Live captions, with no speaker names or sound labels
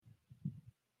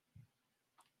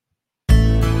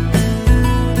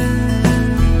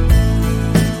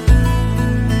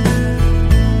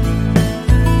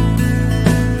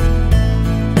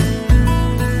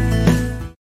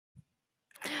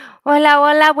Hola,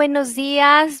 hola, buenos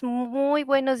días, muy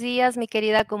buenos días, mi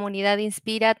querida comunidad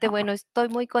Inspírate. Bueno, estoy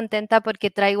muy contenta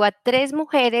porque traigo a 3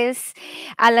 mujeres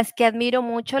a las que admiro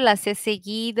mucho, las he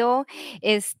seguido.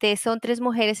 Son 3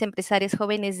 mujeres empresarias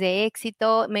jóvenes de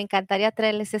éxito. Me encantaría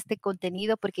traerles este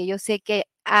contenido porque yo sé que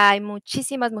hay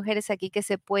muchísimas mujeres aquí que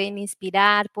se pueden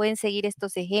inspirar, pueden seguir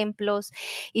estos ejemplos.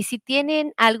 Y si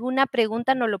tienen alguna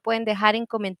pregunta, nos lo pueden dejar en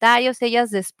comentarios. Ellas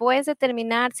después de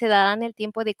terminar se darán el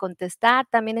tiempo de contestar.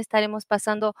 También estaremos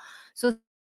pasando sus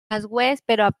las webs,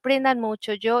 pero aprendan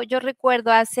mucho. Yo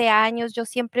recuerdo hace años, yo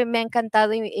siempre me ha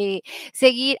encantado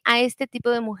seguir a este tipo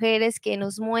de mujeres que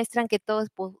nos muestran que todo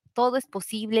es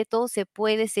posible, todo se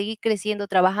puede seguir creciendo,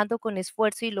 trabajando con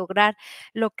esfuerzo y lograr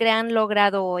lo que han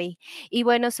logrado hoy. Y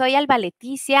bueno, soy Alba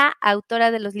Leticia,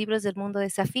 autora de los libros del mundo de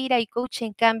Zafira y coach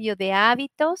en cambio de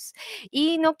hábitos.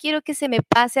 Y no quiero que se me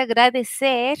pase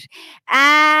agradecer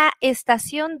a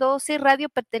Estación 12, radio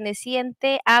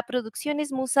perteneciente a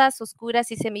Producciones Musas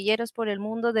Oscuras y Semilleros por el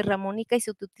Mundo de Ramónica y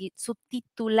su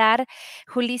titular,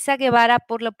 Julisa Guevara,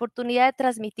 por la oportunidad de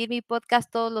transmitir mi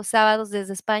podcast todos los sábados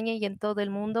desde España y en todo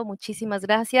el mundo. Muchísimas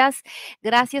gracias.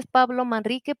 Gracias, Pablo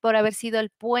Manrique, por haber sido el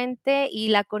puente y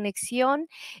la conexión.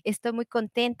 Estoy muy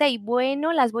contenta y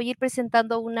bueno, las voy a ir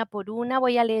presentando una por una.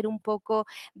 Voy a leer un poco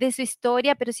de su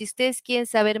historia, pero si ustedes quieren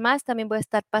saber más, también voy a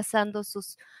estar pasando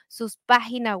sus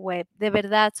páginas web. De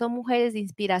verdad, son mujeres de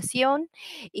inspiración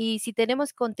y si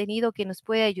tenemos contenido que nos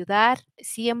puede ayudar,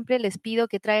 siempre les pido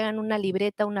que traigan una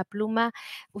libreta, una pluma.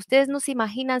 Ustedes no se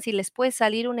imaginan si les puede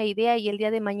salir una idea y el día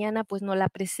de mañana pues no la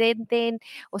presenten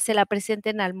o se la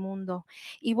presenten al mundo.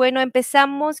 Y bueno,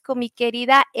 empezamos con mi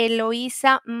querida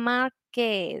Eloísa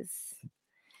Márquez.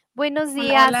 Buenos Hola,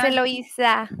 días, hola.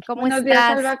 Eloísa, ¿cómo Buenos días,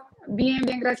 estás? Alba. Bien,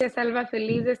 bien, gracias, Alba.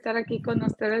 Feliz de estar aquí con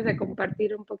ustedes, de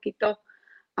compartir un poquito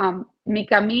mi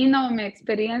camino, mi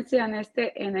experiencia en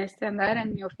este andar,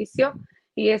 en mi oficio,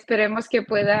 y esperemos que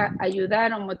pueda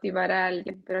ayudar o motivar a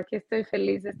alguien. Pero aquí estoy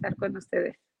feliz de estar con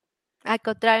ustedes. Al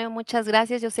contrario, muchas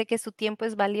gracias. Yo sé que su tiempo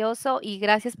es valioso y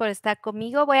gracias por estar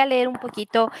conmigo. Voy a leer un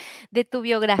poquito de tu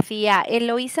biografía.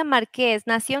 Eloísa Márquez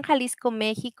nació en Jalisco,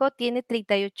 México, tiene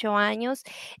 38 años,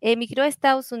 emigró a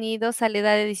Estados Unidos a la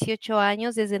edad de 18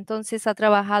 años. Desde entonces ha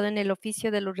trabajado en el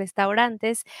oficio de los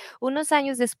restaurantes. Unos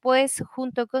años después,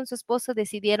 junto con su esposo,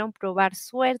 decidieron probar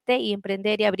suerte y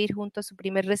emprender y abrir juntos su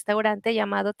primer restaurante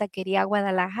llamado Taquería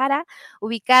Guadalajara,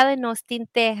 ubicado en Austin,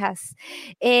 Texas.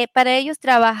 Para ellos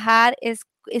trabajar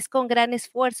es con gran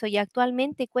esfuerzo y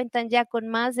actualmente cuentan ya con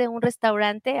más de un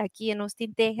restaurante aquí en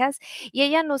Austin, Texas, y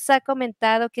ella nos ha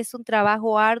comentado que es un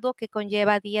trabajo arduo que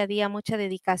conlleva día a día mucha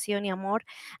dedicación y amor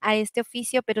a este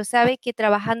oficio, pero sabe que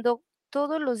trabajando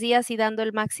todos los días y dando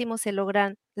el máximo se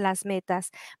logran las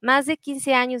metas. Más de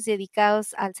 15 años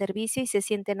dedicados al servicio y se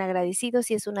sienten agradecidos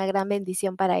y es una gran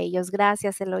bendición para ellos.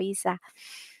 Gracias, Eloísa.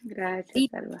 Gracias, Y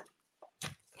Alba.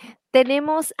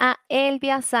 tenemos a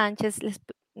Elvia Sánchez.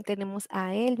 Tenemos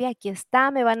a Elvia, aquí está,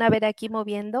 me van a ver aquí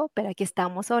moviendo, pero aquí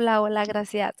estamos. Hola, hola,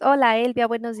 gracias. Hola, Elvia,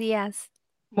 buenos días.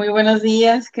 Muy buenos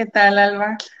días, ¿qué tal, Alba?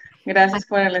 A- Gracias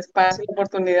por el espacio, la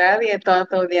oportunidad y de toda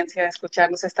tu audiencia de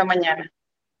escucharnos esta mañana.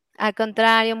 Al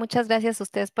contrario, muchas gracias a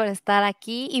ustedes por estar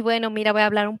aquí. Y bueno, mira, voy a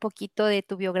hablar un poquito de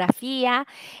tu biografía.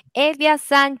 Elvia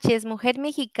Sánchez, mujer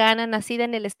mexicana, nacida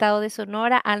en el estado de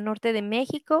Sonora, al norte de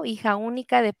México, hija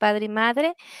única de padre y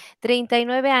madre,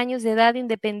 39 años de edad,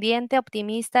 independiente,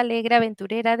 optimista, alegre,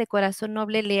 aventurera, de corazón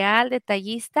noble, leal,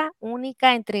 detallista,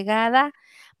 única, entregada,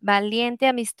 valiente,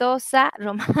 amistosa,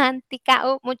 romántica,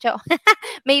 mucho.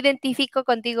 Me identifico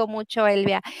contigo mucho,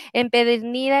 Elvia.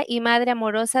 Empedernida y madre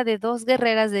amorosa de 2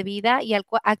 guerreras de vida y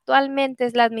actualmente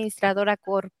es la administradora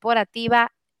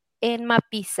corporativa en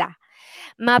Mapisa.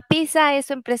 Mapisa es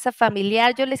su empresa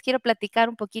familiar. Yo les quiero platicar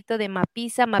un poquito de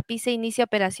Mapisa. Mapisa inicia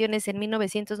operaciones en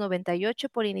 1998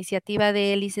 por iniciativa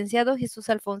del licenciado Jesús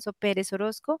Alfonso Pérez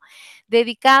Orozco,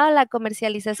 dedicado a la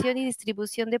comercialización y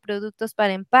distribución de productos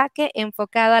para empaque,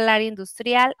 enfocado al área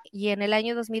industrial, y en el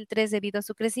año 2003, debido a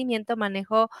su crecimiento,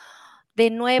 manejó de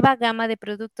nueva gama de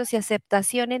productos y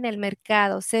aceptación en el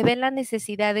mercado. Se ve la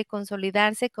necesidad de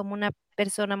consolidarse como una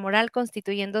persona moral,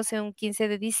 constituyéndose un 15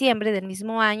 de diciembre del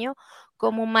mismo año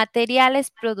como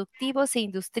Materiales Productivos e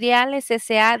Industriales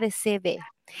S.A. de CB.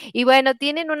 Y bueno,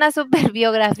 tienen una super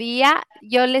biografía.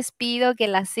 Yo les pido que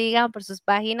la sigan por sus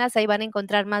páginas. Ahí van a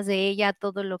encontrar más de ella,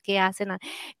 todo lo que hacen,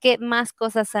 qué más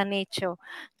cosas han hecho.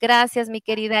 Gracias, mi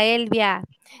querida Elvia.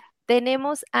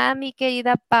 Tenemos a mi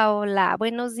querida Paola.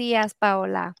 Buenos días,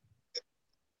 Paola.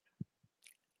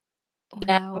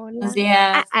 Hola, Hola, buenos hola.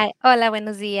 días. Hola,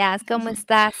 buenos días. ¿Cómo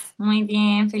estás? Muy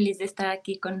bien, feliz de estar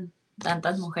aquí con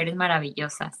tantas mujeres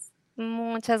maravillosas.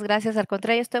 Muchas gracias. Al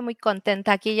contrario, estoy muy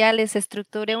contenta. Aquí ya les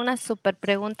estructuré unas súper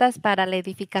preguntas para la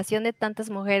edificación de tantas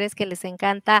mujeres que les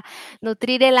encanta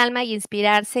nutrir el alma y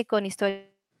inspirarse con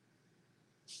historias.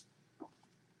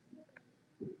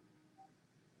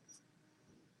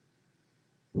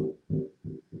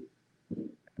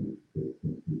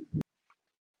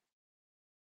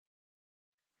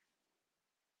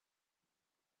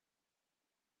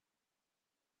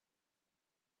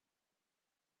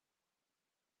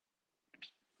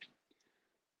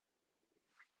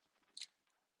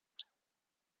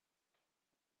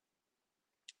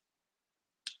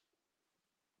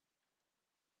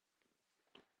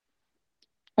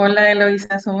 Hola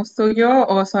Eloisa, ¿somos tú y yo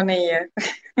o son ellas?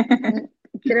 Mm,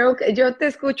 Creo que yo te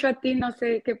escucho a ti, no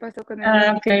sé qué pasó con el Ah,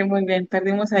 audio. ok, muy bien.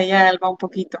 Perdimos ahí a Alba un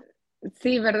poquito.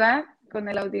 Sí, ¿verdad? Con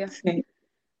el audio. Sí.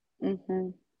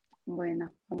 Ujú.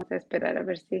 Bueno, vamos a esperar a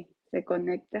ver si se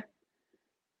conecta.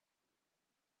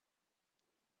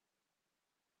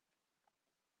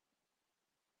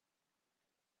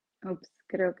 Ups,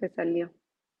 creo que salió.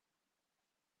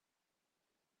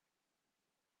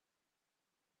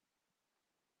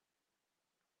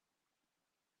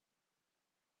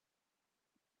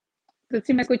 Tú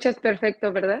sí me escuchas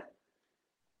perfecto, ¿verdad?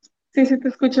 Sí, sí, te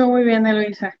escucho muy bien,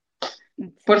 Eloisa.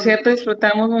 Por Sí. cierto,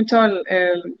 disfrutamos mucho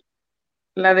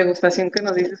la degustación que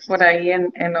nos dices por ahí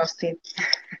en Austin.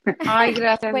 Ay,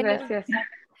 gracias, Bueno, gracias.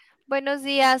 buenos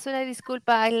días, una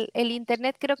disculpa. El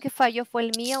internet creo que falló, fue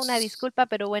el mío, una disculpa,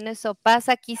 pero bueno, eso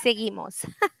pasa, aquí seguimos.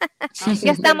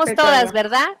 Ya estamos Perfecto, todas, Alba.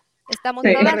 ¿verdad? ¿Estamos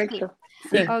Sí. todas? Sí. Correcto.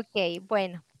 Sí. Ok,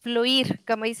 bueno, fluir,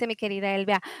 como dice mi querida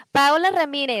Elvia. Paola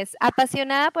Ramírez,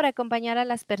 apasionada por acompañar a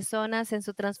las personas en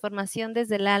su transformación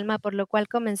desde el alma, por lo cual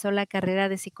comenzó la carrera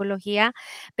de psicología,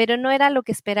 pero no era lo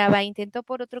que esperaba. Intentó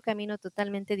por otro camino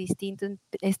totalmente distinto,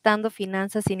 estando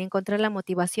finanzas sin encontrar la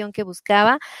motivación que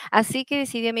buscaba, así que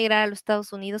decidió emigrar a los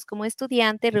Estados Unidos como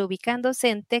estudiante, reubicándose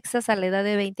en Texas a la edad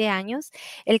de 20 años.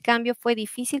 El cambio fue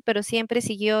difícil, pero siempre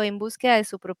siguió en búsqueda de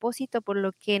su propósito, por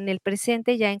lo que en el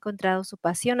presente ya ha encontrado su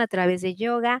pasión a través de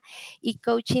yoga y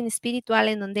coaching espiritual,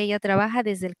 en donde ella trabaja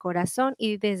desde el corazón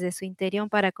y desde su interior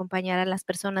para acompañar a las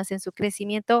personas en su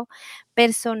crecimiento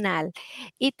personal.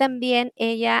 Y también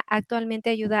ella actualmente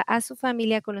ayuda a su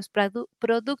familia con los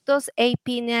productos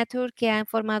AP Nature que han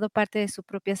formado parte de su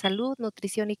propia salud,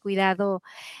 nutrición y cuidado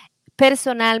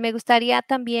personal. Me gustaría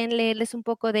también leerles un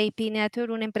poco de AP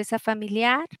Nature, una empresa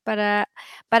familiar para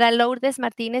Lourdes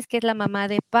Martínez, que es la mamá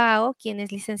de Pao, quien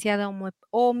es licenciada en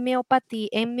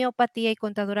homeopatía y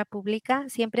contadora pública.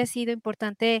 Siempre ha sido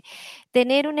importante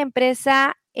tener una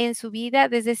empresa en su vida.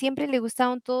 Desde siempre le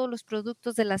gustaban todos los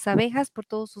productos de las abejas por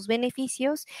todos sus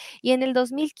beneficios, y en el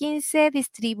 2015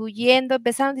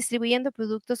 empezaron distribuyendo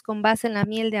productos con base en la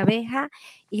miel de abeja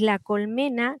y la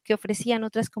colmena que ofrecían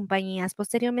otras compañías.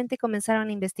 Posteriormente comenzaron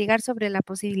a investigar sobre la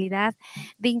posibilidad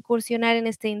de incursionar en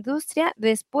esta industria.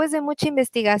 Después de mucha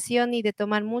investigación y de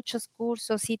tomar muchos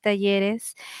cursos y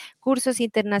talleres, cursos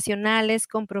internacionales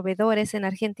con proveedores en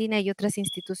Argentina y otras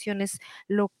instituciones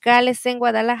locales en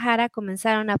Guadalajara,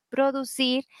 comenzaron a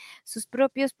producir sus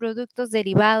propios productos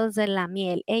derivados de la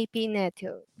miel, AP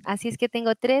Nature. Así es que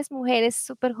tengo 3 mujeres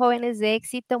súper jóvenes de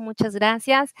éxito. Muchas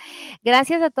gracias.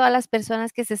 Gracias a todas las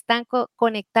personas que se están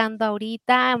conectando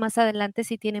ahorita. Más adelante,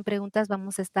 si tienen preguntas,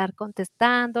 vamos a estar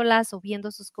contestándolas o viendo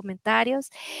sus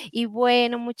comentarios. Y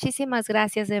bueno, muchísimas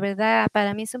gracias, de verdad.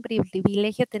 Para mí es un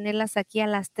privilegio tenerlas aquí a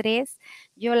las 3.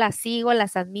 Yo las sigo,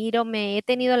 las admiro. Me he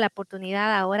tenido la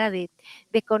oportunidad ahora de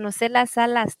conocerlas a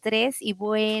las 3. Y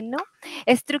bueno,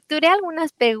 estructuré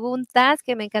algunas preguntas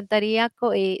que me encantaría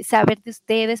saber de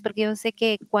ustedes, porque yo sé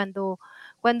que cuando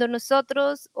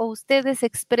nosotros o ustedes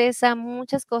expresan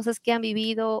muchas cosas que han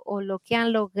vivido o lo que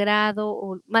han logrado,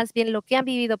 o más bien lo que han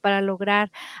vivido para lograr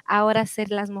ahora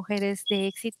ser las mujeres de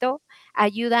éxito,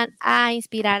 ayudan a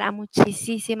inspirar a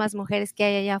muchísimas mujeres que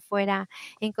hay allá afuera,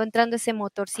 encontrando ese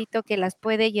motorcito que las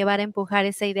puede llevar a empujar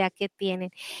esa idea que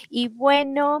tienen. Y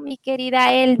bueno, mi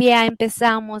querida Elvia,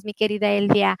 empezamos, mi querida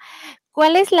Elvia.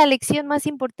 ¿Cuál es la lección más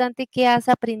importante que has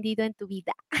aprendido en tu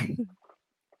vida?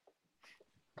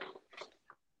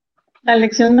 La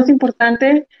lección más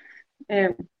importante,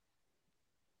 eh,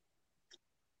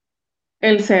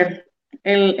 el ser,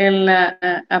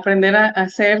 aprender a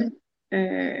hacer,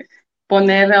 eh,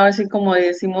 poner, ahora sí como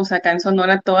decimos acá en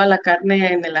Sonora, toda la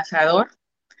carne en el asador,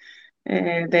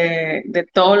 de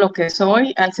todo lo que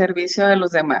soy al servicio de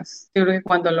los demás. Yo creo que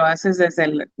cuando lo haces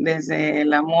desde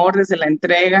el amor, desde la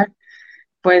entrega,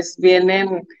 pues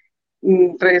vienen,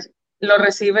 mm, re- lo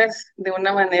recibes de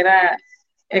una manera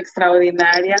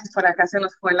extraordinaria. Por acá se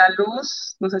nos fue la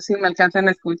luz, no sé si me alcanzan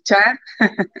a escuchar.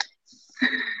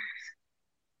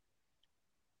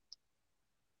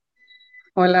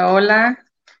 Hola, hola.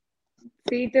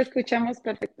 Sí, te escuchamos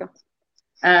perfecto.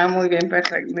 Ah, muy bien,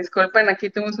 perfecto. Disculpen, aquí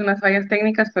tuvimos unas fallas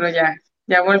técnicas, pero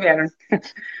ya volvieron.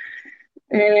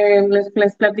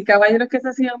 Les platicaba, yo creo que esa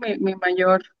ha sido mi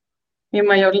mayor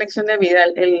lección de vida,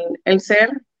 el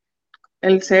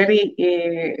ser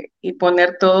y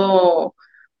poner todo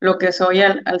lo que soy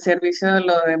al servicio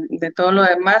de todo lo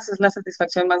demás es la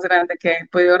satisfacción más grande que he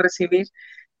podido recibir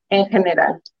en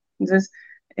general. Entonces,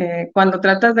 cuando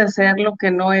tratas de ser lo que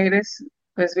no eres,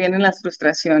 pues vienen las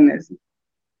frustraciones.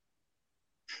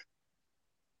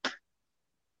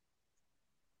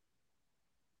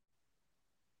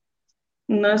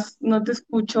 No te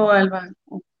escucho, Alba.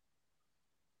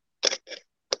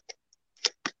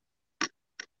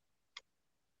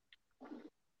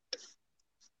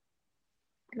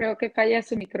 Creo que falla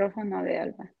su micrófono de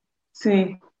Alba.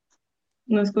 Sí,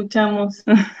 no escuchamos.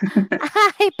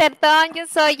 Ay, perdón, yo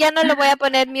soy, ya no lo voy a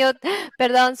poner mute,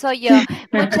 perdón, soy yo.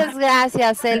 Muchas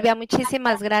gracias, Selvia,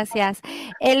 muchísimas gracias.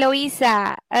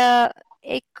 Eloísa,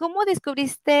 ¿cómo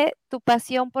descubriste tu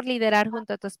pasión por liderar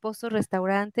junto a tu esposo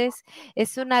restaurantes?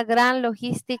 Es una gran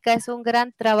logística, es un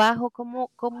gran trabajo.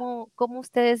 ¿Cómo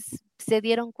ustedes se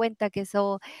dieron cuenta que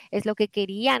eso es lo que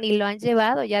querían y lo han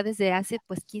llevado ya desde hace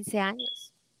pues 15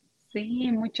 años?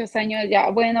 Sí, muchos años ya.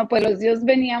 Bueno, pues los dos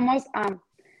veníamos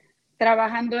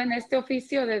trabajando en este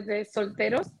oficio desde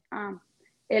solteros.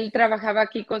 Él trabajaba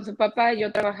aquí con su papá,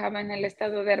 yo trabajaba en el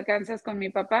estado de Arkansas con mi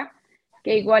papá,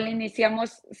 que igual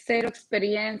iniciamos cero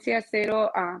experiencia, cero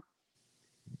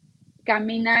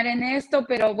caminar en esto,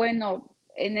 pero bueno,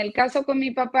 en el caso con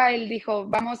mi papá, él dijo,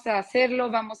 vamos a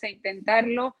hacerlo, vamos a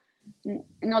intentarlo.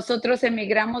 Nosotros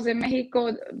emigramos de México,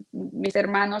 mis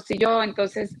hermanos y yo,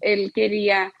 entonces él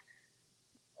quería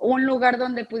un lugar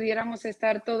donde pudiéramos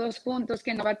estar todos juntos,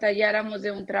 que no batalláramos de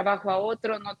un trabajo a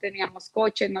otro, no teníamos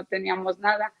coche, no teníamos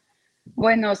nada.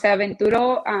 Bueno, se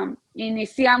aventuró,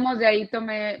 iniciamos, de ahí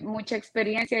tomé mucha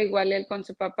experiencia, igual él con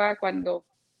su papá cuando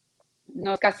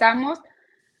nos casamos,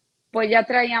 pues ya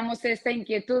traíamos esta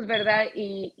inquietud, ¿verdad?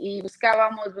 Y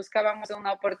buscábamos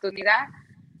una oportunidad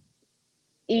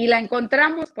y la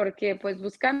encontramos porque pues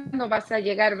buscando vas a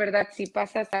llegar, ¿verdad? Si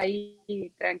pasas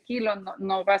ahí tranquilo,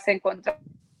 no vas a encontrar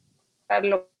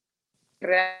lo que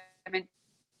realmente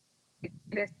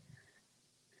quieres.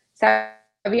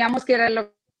 Sabíamos que era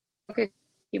lo que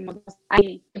queríamos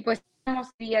ahí. Y pues estamos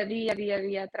día a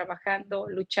día trabajando,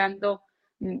 luchando,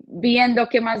 viendo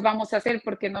qué más vamos a hacer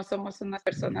porque no somos unas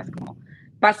personas como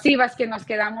pasivas que nos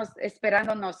quedamos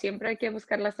esperando, no, siempre hay que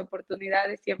buscar las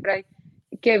oportunidades, siempre hay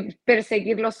que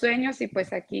perseguir los sueños y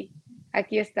pues aquí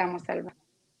estamos, Alba.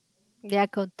 De al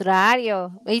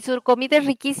contrario, y su comida es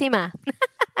riquísima.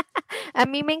 A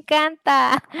mí me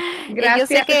encanta. Yo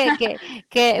sé Gracias,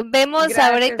 que vemos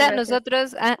gracias, ahorita gracias.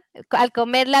 nosotros al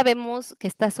comerla vemos que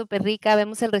está súper rica,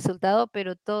 vemos el resultado,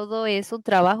 pero todo es un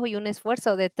trabajo y un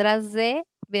esfuerzo detrás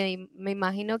me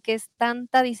imagino que es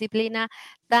tanta disciplina,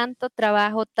 tanto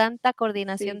trabajo, tanta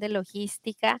coordinación Sí, de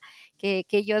logística,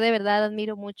 que yo de verdad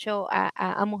admiro mucho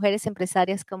a mujeres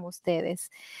empresarias como ustedes.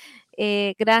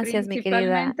 Gracias, mi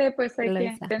querida principalmente pues hay que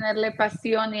Eloisa. tenerle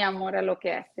pasión y amor a lo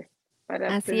que haces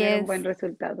para Así obtener un buen es.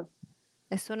 resultado.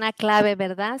 Es una clave,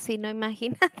 ¿verdad? Si no,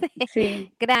 imagínate. Sí,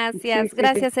 sí, Gracias, sí, sí.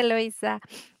 gracias, Eloisa.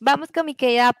 Vamos con mi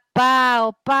querida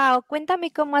Pau. Pau,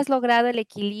 cuéntame cómo has logrado el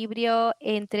equilibrio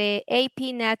entre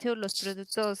AP Nature, los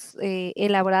productos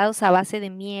elaborados a base de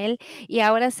miel, y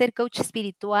ahora ser coach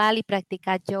espiritual y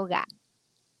practicar yoga.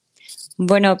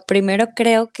 Bueno, primero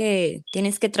creo que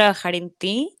tienes que trabajar en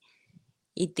ti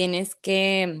y tienes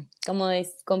que,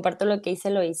 comparto lo que dice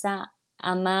Loisa,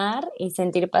 amar y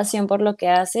sentir pasión por lo que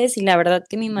haces. Y la verdad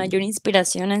que mi mayor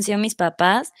inspiración han sido mis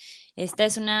papás. Esta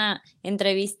es una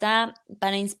entrevista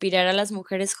para inspirar a las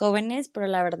mujeres jóvenes, pero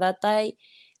la verdad hay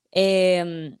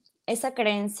esa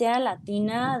creencia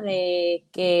latina de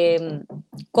que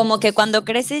como que cuando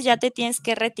creces ya te tienes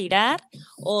que retirar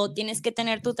o tienes que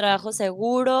tener tu trabajo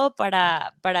seguro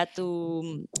para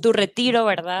tu retiro,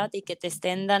 ¿verdad? Y que te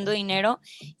estén dando dinero.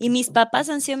 Y mis papás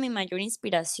han sido mi mayor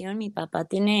inspiración. Mi papá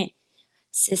tiene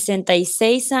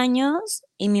 66 años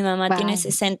y mi mamá tiene Wow.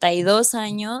 62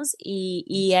 años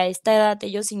y a esta edad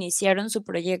ellos iniciaron su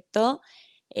proyecto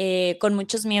con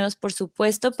muchos miedos, por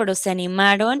supuesto, pero se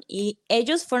animaron y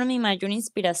ellos fueron mi mayor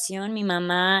inspiración. Mi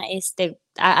mamá,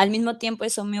 al mismo tiempo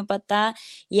es homeópata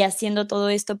y haciendo todo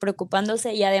esto,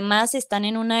 preocupándose y además están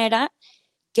en una era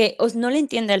que no le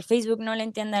entiende al Facebook, no le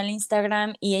entiende al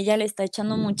Instagram y ella le está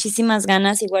echando muchísimas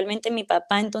ganas, igualmente mi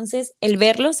papá, entonces el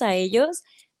verlos a ellos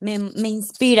me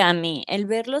inspira a mí, el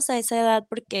verlos a esa edad,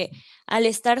 porque al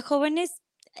estar jóvenes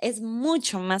es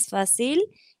mucho más fácil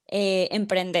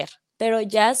emprender. pero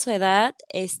ya a su edad,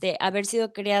 haber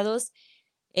sido criados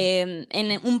en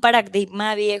un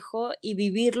paradigma viejo y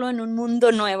vivirlo en un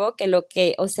mundo nuevo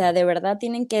o sea, de verdad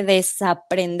tienen que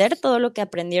desaprender todo lo que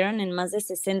aprendieron en más de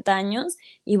 60 años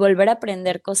y volver a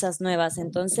aprender cosas nuevas.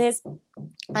 Entonces,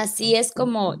 así es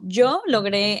como yo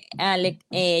logré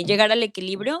llegar al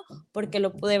equilibrio porque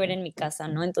lo pude ver en mi casa,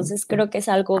 ¿no? Entonces creo que es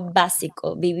algo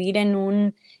básico, vivir en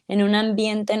un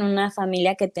ambiente, en una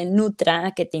familia que te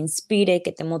nutra, que te inspire,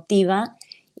 que te motiva.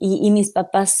 Y mis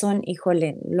papás son,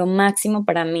 híjole, lo máximo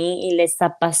para mí y les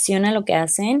apasiona lo que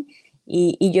hacen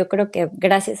y yo creo que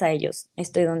gracias a ellos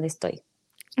estoy donde estoy.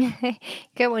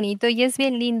 Qué bonito, y es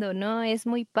bien lindo, ¿no? Es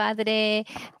muy padre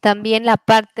también la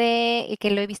parte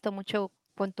que lo he visto mucho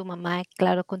con tu mamá,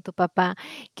 claro, con tu papá,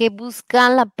 que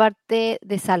buscan la parte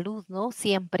de salud, ¿no?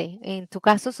 Siempre. En tu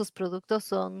caso, sus productos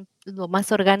son lo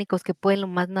más orgánicos que pueden, lo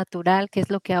más natural, que es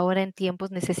lo que ahora en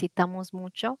tiempos necesitamos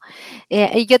mucho.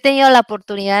 Y yo he tenido la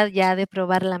oportunidad ya de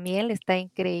probar la miel, está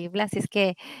increíble, así es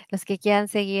que los que quieran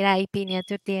seguir ahí,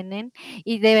 Piniatro tienen.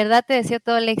 Y de verdad te deseo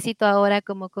todo el éxito ahora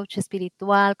como coach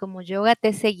espiritual, como yoga, te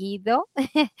he seguido.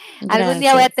 Algún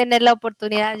día voy a Gracias. tener la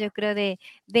oportunidad, yo creo, de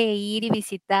ir y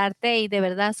visitarte y de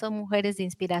verdad son mujeres de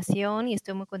inspiración y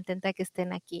estoy muy contenta que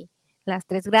estén aquí. Las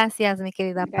tres, gracias, mi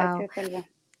querida Pau. Gracias, Alba.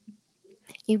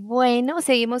 Y bueno,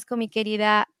 seguimos con mi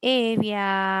querida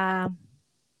Evia.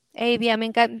 Evia, me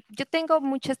encanta. Yo tengo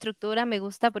mucha estructura, me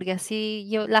gusta porque así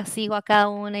yo la sigo a cada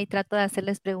una y trato de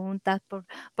hacerles preguntas por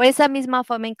esa misma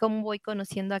forma en cómo voy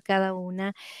conociendo a cada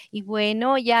una. Y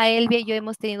bueno, ya Elvia y yo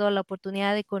hemos tenido la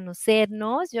oportunidad de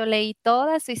conocernos. Yo leí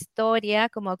toda su historia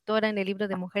como autora en el libro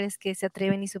de Mujeres que se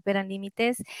atreven y superan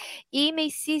límites y me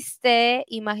hiciste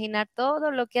imaginar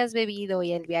todo lo que has vivido,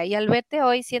 Elvia. Y al verte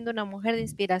hoy siendo una mujer de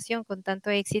inspiración con tanto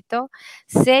éxito,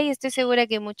 sé y estoy segura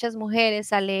que muchas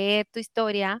mujeres al leer tu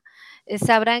historia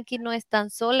sabrán que no están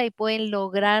sola y pueden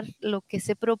lograr lo que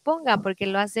se propongan porque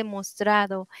lo has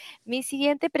demostrado. Mi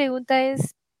siguiente pregunta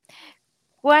es,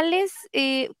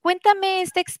 cuéntame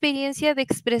esta experiencia de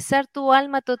expresar tu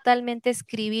alma totalmente,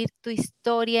 escribir tu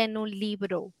historia en un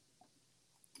libro.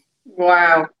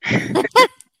 Wow.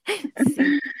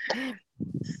 Sí.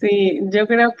 Sí, yo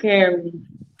creo que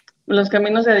los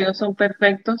caminos de Dios son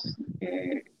perfectos.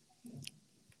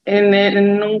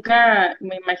 Nunca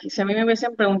me imaginé, si a mí me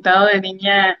hubiesen preguntado de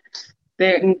niña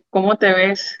de cómo te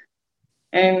ves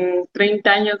en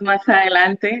 30 años más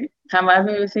adelante, jamás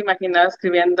me hubiese imaginado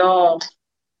escribiendo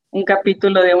un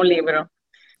capítulo de un libro.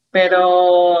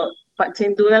 Pero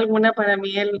sin duda alguna para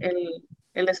mí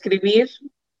el escribir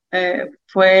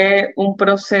fue un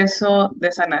proceso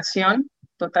de sanación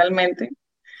totalmente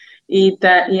y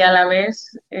a la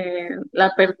vez la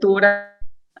apertura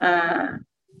a,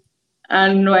 a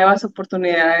nuevas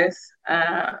oportunidades,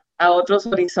 a otros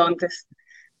horizontes.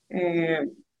 Eh,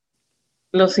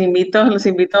 los invito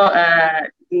a,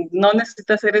 no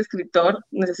necesitas ser escritor,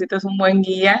 necesitas un buen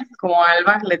guía como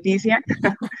Alba, Leticia,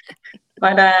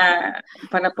 para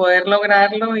poder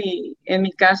lograrlo y en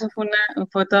mi caso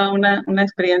fue toda una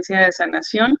experiencia de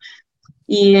sanación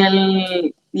y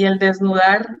el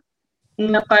desnudar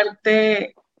una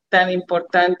parte tan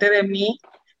importante de mí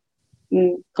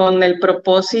con el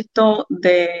propósito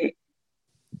de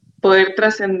poder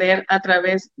trascender a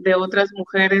través de otras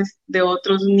mujeres, de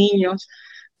otros niños,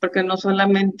 porque no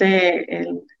solamente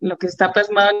lo que está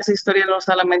plasmado en esa historia no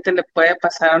solamente le puede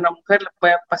pasar a una mujer, le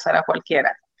puede pasar a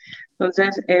cualquiera.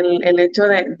 Entonces, el hecho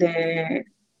de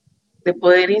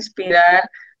poder inspirar,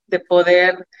 de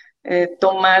poder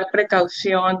tomar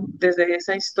precaución desde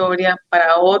esa historia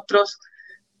para otros,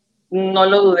 no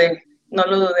lo dudé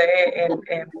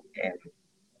en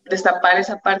destapar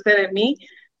esa parte de mí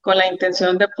con la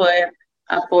intención de poder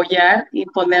apoyar y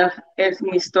poner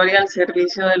mi historia al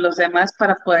servicio de los demás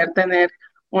para poder tener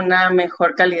una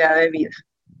mejor calidad de vida.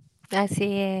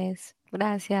 Así es,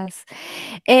 gracias.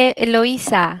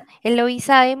 Eloísa,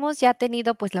 hemos ya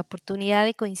tenido pues la oportunidad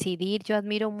de coincidir. Yo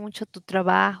admiro mucho tu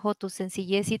trabajo, tu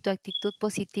sencillez y tu actitud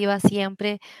positiva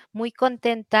siempre. Muy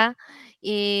contenta.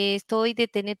 Estoy de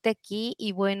tenerte aquí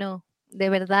y bueno, de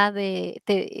verdad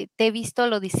te he visto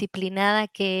lo disciplinada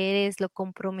que eres, lo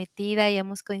comprometida y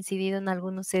hemos coincidido en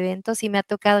algunos eventos y me ha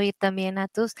tocado ir también a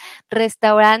tus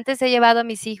restaurantes. He llevado a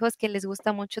mis hijos que les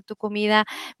gusta mucho tu comida.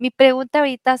 Mi pregunta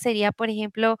ahorita sería, por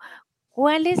ejemplo,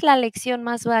 ¿cuál es la lección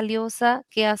más valiosa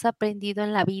que has aprendido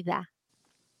en la vida?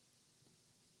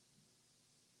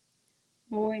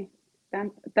 Uy,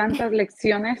 tantas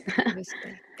lecciones,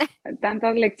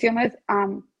 tantas lecciones.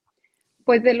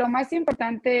 Pues de lo más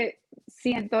importante,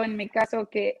 siento en mi caso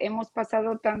que hemos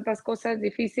pasado tantas cosas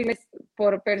difíciles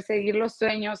por perseguir los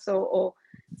sueños o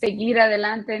seguir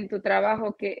adelante en tu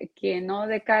trabajo, que no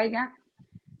decaiga.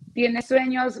 Tienes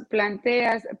sueños,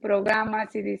 planteas,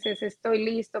 programas y dices, estoy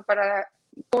listo para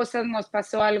cosas. Nos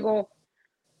pasó algo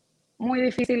muy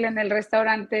difícil en el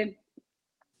restaurante.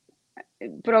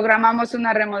 Programamos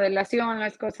una remodelación,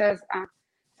 las cosas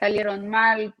salieron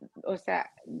mal, o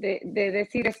sea, de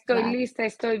decir estoy Claro. lista,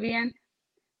 estoy bien,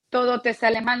 todo te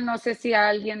sale mal. No sé si a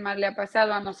alguien más le ha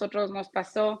pasado, a nosotros nos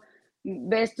pasó.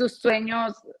 Ves tus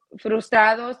sueños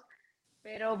frustrados,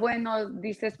 pero bueno,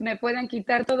 dices, me pueden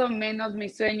quitar todo menos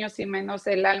mis sueños y menos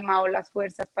el alma o las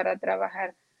fuerzas para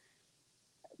trabajar.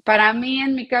 Para mí,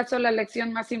 en mi caso, la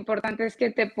lección más importante es que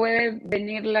te puede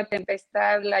venir la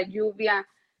tempestad, la lluvia,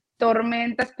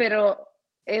 tormentas, pero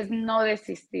es no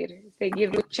desistir,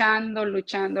 seguir luchando,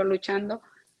 luchando, luchando.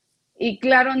 Y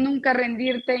claro, nunca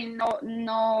rendirte y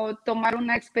no tomar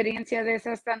una experiencia de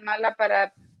esas tan mala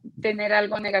para tener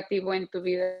algo negativo en tu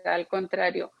vida. Al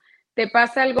contrario, te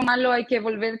pasa algo malo, hay que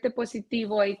volverte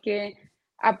positivo, hay que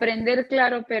aprender,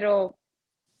 claro, pero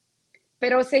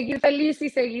seguir feliz y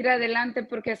seguir adelante,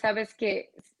 porque sabes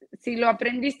que si lo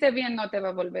aprendiste bien no te va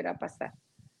a volver a pasar.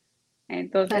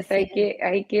 Entonces Así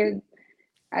es.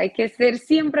 hay que ser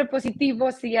siempre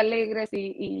positivos y alegres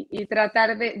y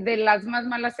tratar de las más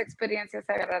malas experiencias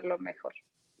agarrar lo mejor.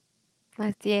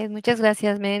 Así es, muchas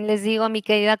gracias, men. Les digo a mi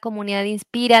querida comunidad,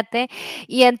 inspírate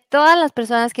y en todas las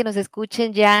personas que nos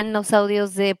escuchen ya en los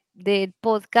audios del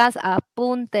podcast,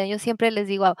 apunten. Yo siempre les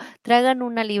digo, traigan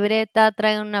una libreta,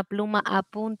 traigan una pluma,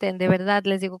 apunten. De verdad,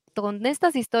 les digo, con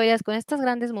estas historias, con estas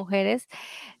grandes mujeres,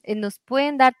 nos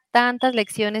pueden dar tantas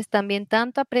lecciones también,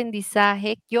 tanto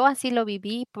aprendizaje. Yo así lo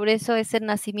viví, por eso es el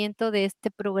nacimiento de este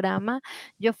programa.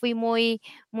 Yo fui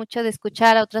mucho de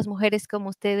escuchar a otras mujeres como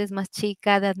ustedes, más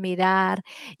chicas, de admirar,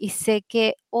 y sé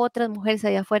que otras mujeres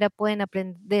allá afuera pueden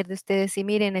aprender de ustedes. Y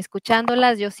miren,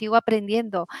 escuchándolas, yo sigo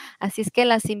aprendiendo. Así es que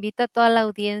las invito a toda la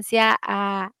audiencia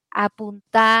a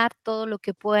apuntar todo lo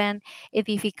que puedan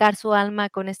edificar su alma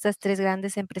con estas tres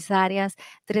grandes empresarias,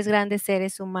 tres grandes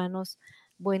seres humanos.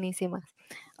 Buenísimas.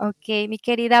 Ok, mi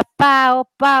querida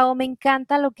Pao, me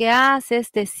encanta lo que haces,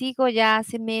 te sigo ya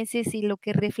hace meses y lo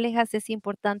que reflejas es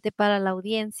importante para la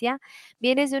audiencia.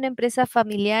 Vienes de una empresa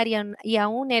familiar y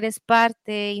aún eres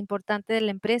parte importante de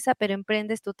la empresa, pero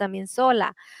emprendes tú también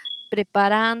sola,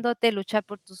 preparándote, luchar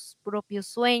por tus propios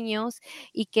sueños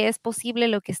y que es posible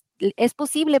es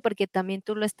posible porque también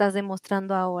tú lo estás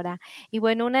demostrando ahora. Y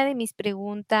bueno, una de mis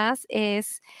preguntas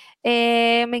es,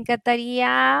 me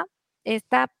encantaría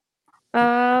esta,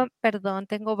 perdón,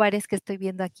 tengo varias que estoy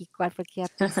viendo aquí, cuál fue que ya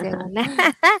puse una.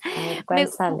 A ver Me cuál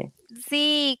sale.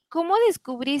 Sí, ¿cómo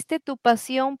descubriste tu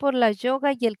pasión por la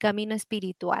yoga y el camino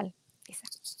espiritual? Esa.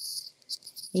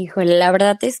 Híjole, la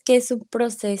verdad es que es un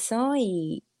proceso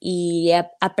y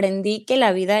aprendí que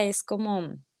la vida es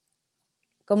como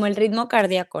el ritmo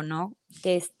cardíaco, ¿no?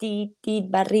 Que es tit,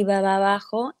 tit, va arriba, va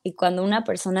abajo, y cuando una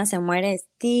persona se muere es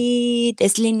tit,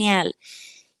 es lineal.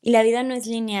 Y la vida no es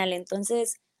lineal.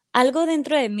 Entonces, algo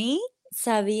dentro de mí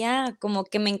sabía como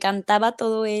que me encantaba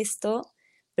todo esto,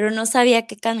 pero no sabía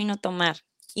qué camino tomar.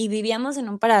 Y vivíamos en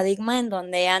un paradigma en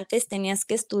donde antes tenías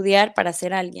que estudiar para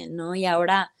ser alguien, ¿no? Y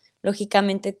ahora,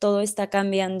 lógicamente, todo está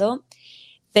cambiando,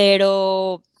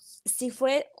 pero sí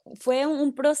fue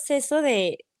un proceso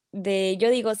de, yo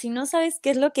digo, si no sabes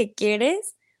qué es lo que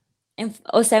quieres,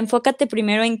 o sea, enfócate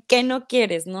primero en qué no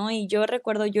quieres, ¿no? Y yo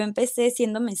recuerdo, yo empecé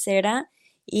siendo mesera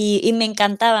y me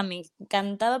encantaba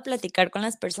platicar con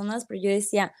las personas, pero yo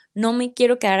decía, no me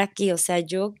quiero quedar aquí, o sea,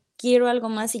 yo quiero algo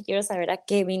más y quiero saber a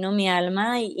qué vino mi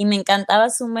alma y me encantaba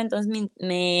Zumba, entonces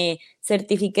me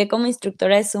certifiqué como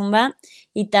instructora de Zumba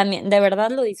y también, de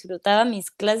verdad lo disfrutaba,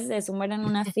 mis clases de Zumba eran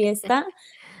una fiesta,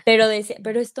 pero decía,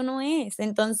 pero esto no es,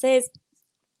 entonces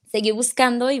seguí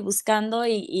buscando y buscando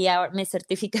y ahora me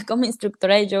certifiqué como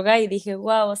instructora de yoga y dije,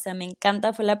 wow, o sea, me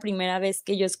encanta, fue la primera vez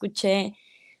que yo escuché,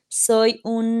 soy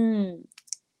un,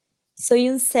 soy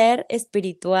un ser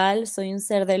espiritual, soy un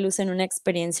ser de luz en una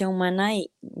experiencia humana y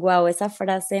wow, esa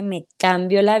frase me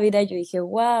cambió la vida. Yo dije,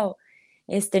 wow,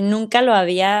 nunca lo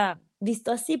había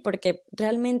visto así porque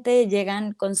realmente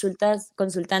llegan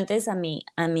consultantes a mi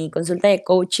consulta de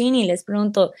coaching y les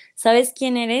pregunto, ¿sabes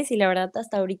quién eres? Y la verdad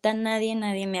hasta ahorita nadie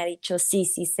me ha dicho, sí,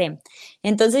 sí sé.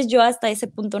 Entonces yo hasta ese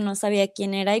punto no sabía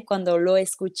quién era y cuando lo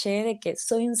escuché de que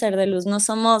soy un ser de luz, no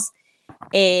somos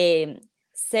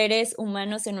seres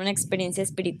humanos en una experiencia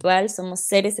espiritual, somos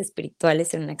seres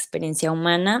espirituales en una experiencia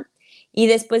humana. Y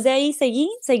después de ahí seguí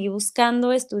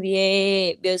buscando,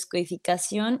 estudié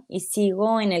biodescodificación y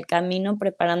sigo en el camino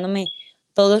preparándome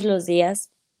todos los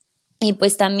días. Y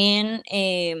pues también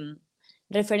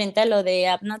referente a lo de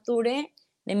App Nature,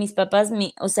 de mis papás,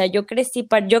 o sea, yo crecí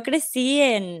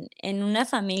en una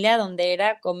familia donde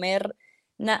era comer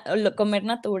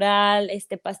natural,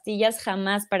 pastillas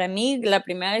jamás. Para mí, la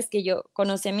primera vez que yo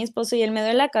conocí a mi esposo y él me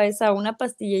dio en la cabeza una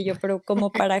pastilla y yo, pero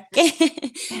 ¿cómo para qué?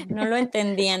 No lo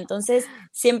entendía. Entonces,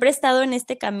 siempre he estado en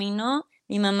este camino.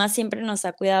 Mi mamá siempre nos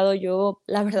ha cuidado. Yo,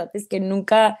 la verdad es que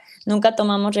nunca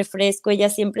tomamos refresco. Ella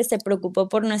siempre se preocupó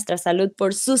por nuestra salud,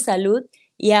 por su salud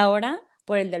y ahora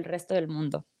por el del resto del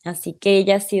mundo. Así que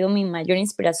ella ha sido mi mayor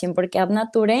inspiración porque Ab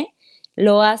Nature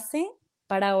lo hace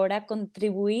para ahora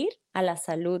contribuir a la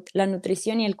salud, la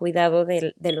nutrición y el cuidado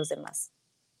de los demás.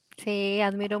 Sí,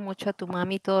 admiro mucho a tu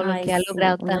mami y todo lo Ay, que ha sí,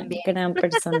 logrado una también. gran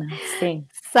persona, sí.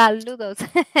 Saludos.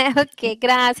 Ok,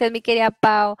 gracias, mi querida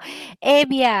Pau.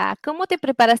 Evia, ¿cómo te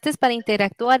preparaste para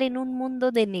interactuar en un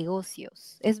mundo de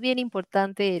negocios? Es bien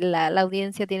importante, la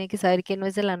audiencia tiene que saber que no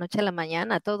es de la noche a la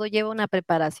mañana, todo lleva una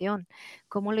preparación.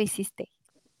 ¿Cómo lo hiciste?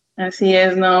 Así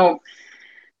es, no.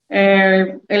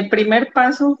 El primer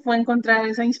paso fue encontrar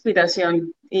esa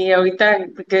inspiración y ahorita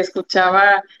que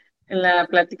escuchaba la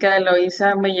plática de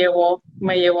Eloísa me llevó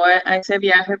a ese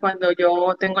viaje cuando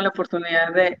yo tengo la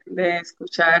oportunidad de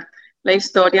escuchar la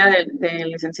historia del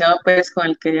licenciado Pérez con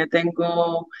el que ya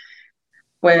tengo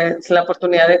pues la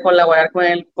oportunidad de colaborar con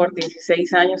él por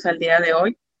 16 años al día de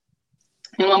hoy.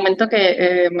 En el momento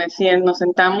que nos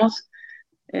sentamos,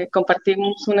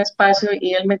 compartimos un espacio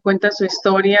y él me cuenta su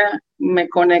historia, me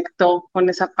conectó con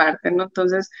esa parte, ¿no?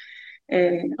 Entonces,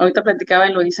 ahorita platicaba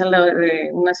Eloísa de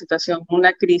una situación,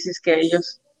 una crisis que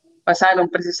ellos pasaron.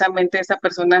 Precisamente esta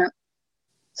persona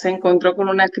se encontró con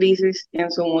una crisis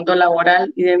en su mundo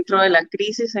laboral y dentro de la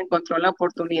crisis encontró la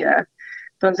oportunidad.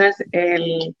 Entonces,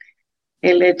 el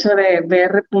hecho de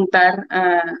ver repuntar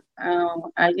a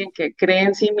alguien que cree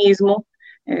en sí mismo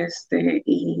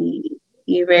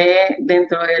y ve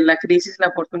dentro de la crisis la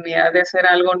oportunidad de hacer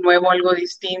algo nuevo, algo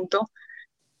distinto,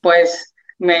 pues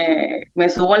me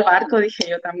subo al barco, dije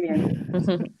yo también.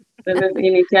 Entonces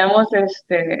iniciamos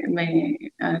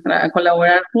a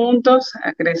colaborar juntos,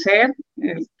 a crecer.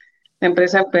 La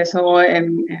empresa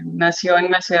nació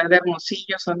en la ciudad de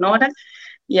Hermosillo, Sonora,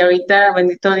 y ahorita,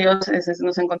 bendito Dios,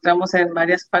 nos encontramos en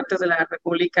varias partes de la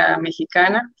República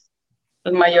Mexicana,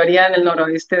 la mayoría en el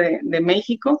noroeste de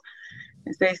México,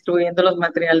 distribuyendo los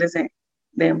materiales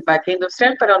de empaque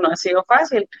industrial, pero no ha sido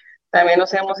fácil. También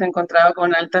nos hemos encontrado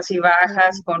con altas y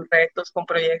bajas, con retos, con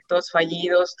proyectos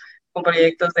fallidos, con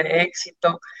proyectos de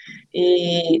éxito,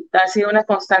 y ha sido una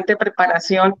constante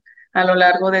preparación a lo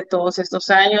largo de todos estos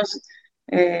años.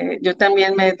 Yo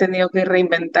también me he tenido que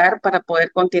reinventar para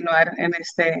poder continuar en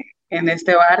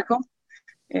este barco.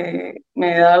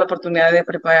 Me he dado la oportunidad de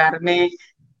prepararme.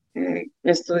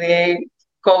 Estudié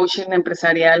coaching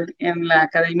empresarial en la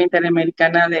Academia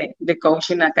Interamericana de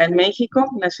Coaching acá en México,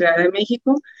 en la Ciudad de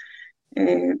México.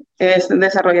 He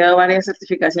desarrollado varias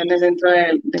certificaciones dentro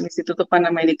del Instituto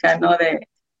Panamericano de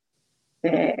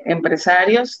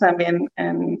Empresarios, también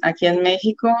aquí en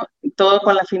México, todo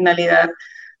con la finalidad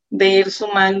de ir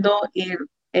sumando,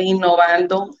 e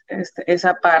innovando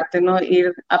esa parte, ¿no?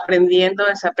 Ir aprendiendo,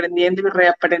 desaprendiendo y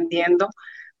reaprendiendo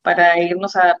para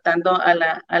irnos adaptando a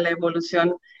la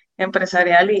evolución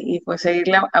empresarial y pues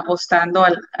seguirle apostando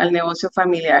al negocio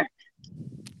familiar.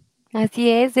 Así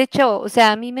es, de hecho, o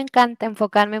sea, a mí me encanta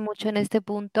enfocarme mucho en este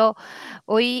punto.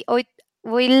 Hoy, hoy,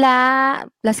 hoy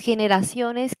las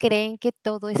generaciones creen que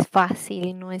todo es fácil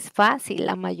y no es fácil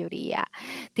la mayoría.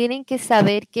 Tienen que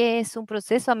saber que es un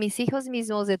proceso. A mis hijos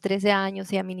mismos de 13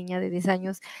 años y a mi niña de 10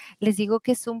 años les digo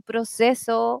que es un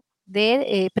proceso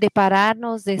de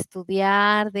prepararnos, de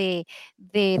estudiar, de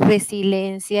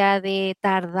resiliencia, de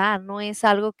tardar. No es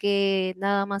algo que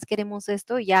nada más queremos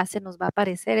esto y ya se nos va a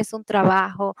aparecer. Es un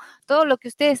trabajo. Todo lo que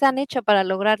ustedes han hecho para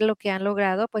lograr lo que han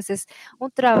logrado, pues es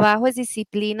un trabajo, es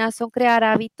disciplina, son crear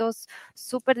hábitos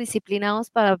súper disciplinados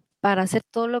para hacer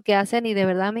todo lo que hacen y de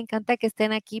verdad me encanta que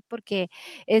estén aquí porque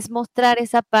es mostrar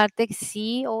esa parte que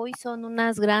sí, hoy son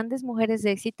unas grandes mujeres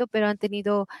de éxito, pero han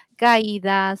tenido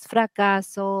caídas,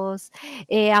 fracasos,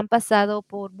 han pasado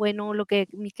por, bueno, lo que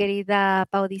mi querida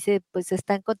Pau dice, pues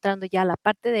está encontrando ya la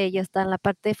parte de ella, está en la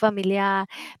parte familiar,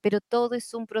 pero todo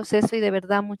es un proceso y de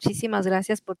verdad muchísimas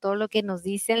gracias por todo lo que nos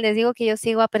dicen. Les digo que yo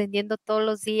sigo aprendiendo todos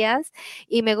los días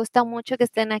y me gusta mucho que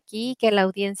estén aquí, que la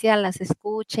audiencia las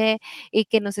escuche y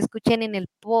que nos escuchen en el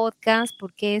podcast,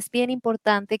 porque es bien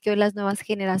importante que hoy las nuevas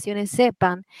generaciones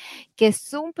sepan que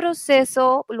es un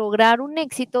proceso lograr un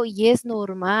éxito y es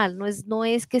normal, no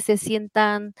es que se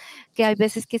sientan, que hay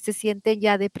veces que se sienten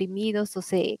ya deprimidos o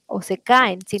se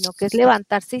caen, sino que es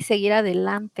levantarse y seguir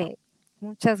adelante.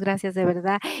 Muchas gracias, de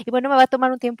verdad. Y bueno, me va a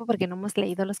tomar un tiempo porque no hemos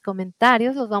leído los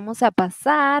comentarios, los vamos a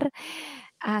pasar.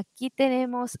 Aquí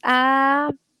tenemos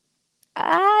a...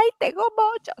 ¡Ay, tengo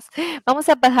muchos! Vamos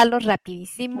a pasarlos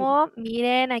rapidísimo.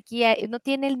 Miren, aquí no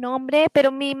tiene el nombre,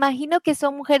 pero me imagino que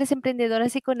son mujeres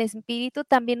emprendedoras y con espíritu.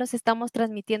 También nos estamos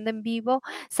transmitiendo en vivo.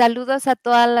 Saludos a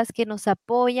todas las que nos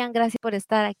apoyan. Gracias por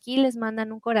estar aquí. Les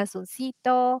mandan un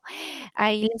corazoncito.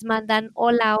 Ahí les mandan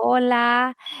hola,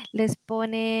 hola. Les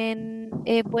ponen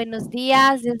buenos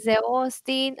días desde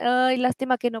Austin. Ay,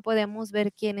 lástima que no podemos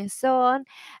ver quiénes son.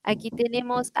 Aquí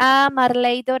tenemos a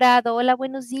Marley Dorado. Hola,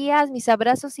 buenos días. Mis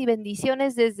abrazos y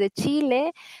bendiciones desde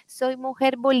Chile. Soy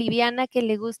mujer boliviana que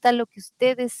le gusta lo que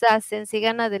ustedes hacen.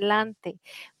 Sigan adelante.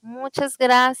 Muchas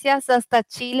gracias hasta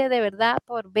Chile, de verdad,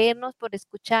 por vernos, por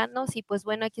escucharnos. Y pues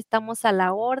bueno, aquí estamos a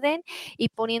la orden y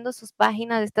poniendo sus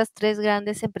páginas de estas tres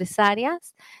grandes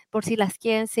empresarias, por si las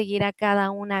quieren seguir a cada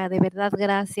una. De verdad,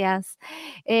 gracias.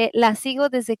 Las sigo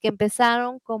desde que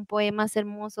empezaron con poemas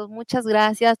hermosos. Muchas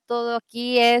gracias. Todo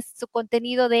aquí es su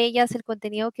contenido de ellas, el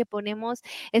contenido que ponemos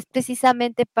es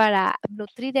precisamente para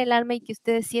nutrir el alma y que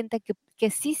ustedes sientan que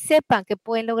sí sepan que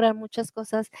pueden lograr muchas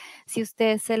cosas si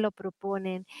ustedes se lo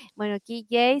proponen. Bueno, aquí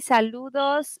Jay,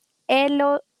 saludos.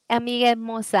 Elo, amiga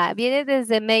hermosa, viene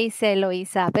desde Meise,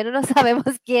 Eloisa, pero no sabemos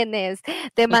quién es.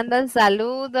 Te mandan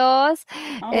saludos.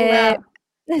 Oh, Eh,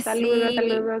 wow. Saludos, sí,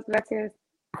 saludos, gracias.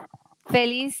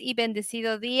 feliz y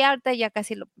bendecido día. Ahorita ya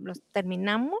casi los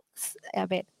terminamos. A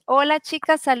ver. Hola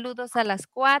chicas, saludos a las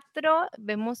 4.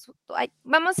 Vemos, ay,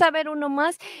 vamos a ver uno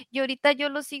más y ahorita yo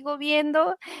lo sigo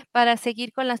viendo para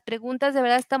seguir con las preguntas. De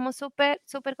verdad estamos súper,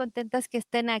 súper contentas que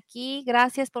estén aquí.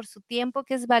 Gracias por su tiempo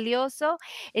que es valioso.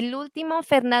 El último,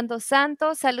 Fernando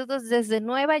Santos, saludos desde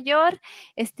Nueva York.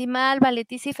 Estimada Alba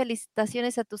Leticia,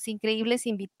 felicitaciones a tus increíbles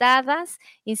invitadas.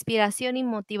 Inspiración y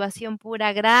motivación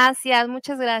pura. Gracias,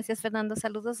 muchas gracias, Fernando.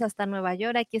 Saludos hasta Nueva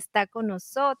York. Aquí está con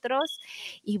nosotros.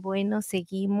 Y bueno,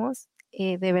 seguimos.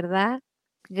 De verdad,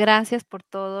 gracias por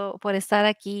todo, por estar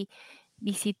aquí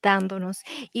visitándonos.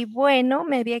 Y bueno,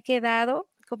 me había quedado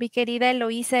con mi querida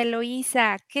Eloísa.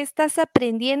 Eloísa, ¿qué estás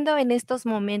aprendiendo en estos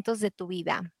momentos de tu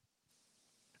vida?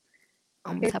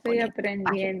 Vamos a Estoy poner página.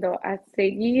 aprendiendo a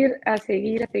seguir, a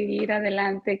seguir, a seguir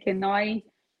adelante, que no hay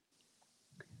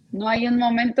un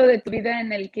momento de tu vida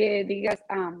en el que digas,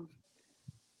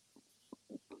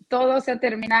 todo se ha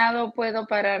terminado, puedo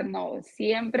parar. No,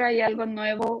 siempre hay algo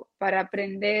nuevo para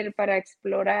aprender, para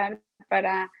explorar,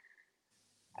 para,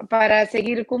 para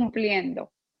seguir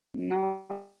cumpliendo.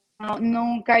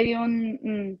 Nunca hay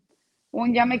un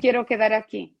ya me quiero quedar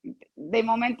aquí. De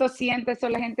momento sientes o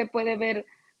la gente puede ver,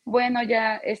 bueno,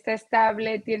 ya está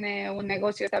estable, tiene un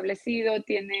negocio establecido,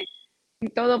 tiene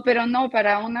todo, pero no,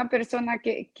 para una persona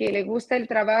que le gusta el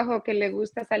trabajo, que le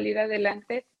gusta salir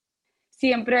adelante,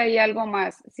 siempre hay algo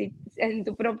más. Si en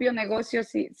tu propio negocio,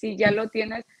 si ya lo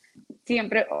tienes,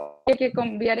 siempre hoy hay que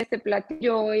cambiar este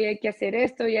platillo, hoy hay que hacer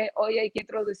esto, hoy hay que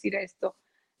introducir esto.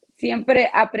 Siempre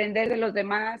aprender de los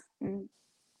demás,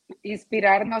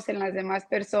 inspirarnos en las demás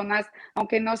personas,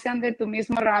 aunque no sean de tu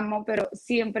mismo ramo, pero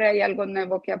siempre hay algo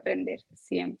nuevo que aprender,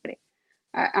 siempre.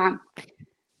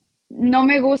 No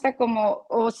me gusta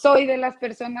o soy de las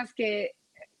personas que,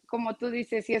 como tú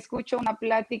dices, si escucho una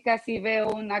plática, si veo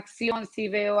una acción, si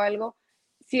veo algo,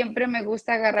 siempre me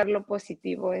gusta agarrar lo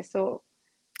positivo. Eso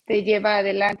te lleva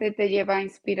adelante, te lleva a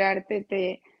inspirarte,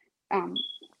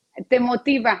 te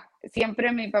motiva.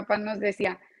 Siempre mi papá nos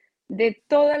decía, de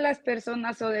todas las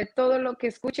personas o de todo lo que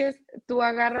escuches, tú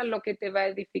agarra lo que te va a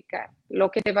edificar,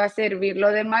 lo que te va a servir.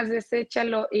 Lo demás,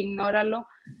 deséchalo, ignóralo.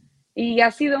 Y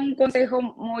ha sido un consejo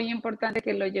muy importante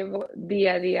que lo llevo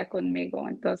día a día conmigo.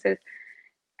 Entonces,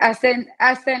 hasta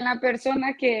en la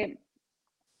persona que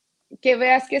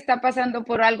veas que está pasando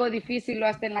por algo difícil o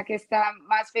hasta en la que está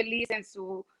más feliz en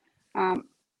su um,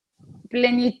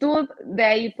 plenitud, de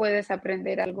ahí puedes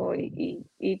aprender algo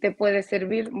y te puede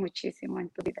servir muchísimo en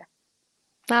tu vida.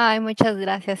 Ay, muchas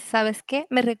gracias. ¿Sabes qué?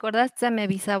 Me recordaste a mi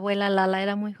bisabuela Lala,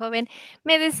 era muy joven.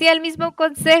 Me decía el mismo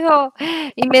consejo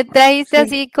y me traíste Sí,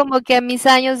 así como que a mis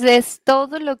años de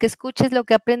todo lo que escuches, lo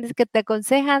que aprendes que te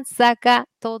aconsejan, saca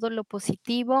todo lo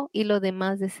positivo y lo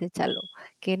demás deséchalo,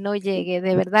 que no sí. llegue,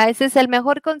 de verdad. Ese es el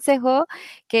mejor consejo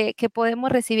que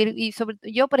podemos recibir. Y sobre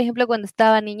yo, por ejemplo, cuando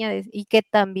estaba niña, y que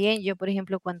también yo, por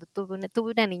ejemplo, cuando tuve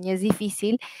una niñez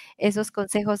difícil, esos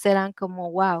consejos eran como,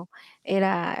 wow,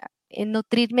 era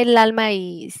nutrirme el alma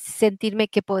y sentirme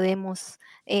que podemos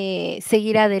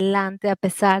seguir adelante a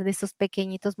pesar de esos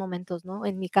pequeñitos momentos, ¿no?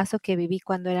 En mi caso que viví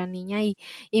cuando era niña y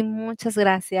muchas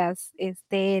gracias,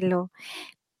 Elo.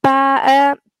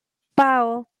 Pa, ah,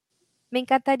 Pao, me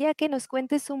encantaría que nos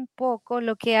cuentes un poco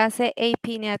lo que hace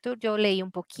AP. Yo leí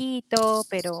un poquito,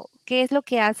 pero ¿qué es lo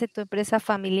que hace tu empresa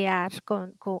familiar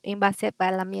en base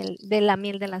a la miel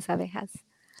de las abejas?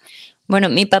 Bueno,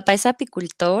 mi papá es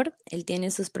apicultor, él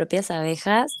tiene sus propias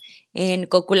abejas en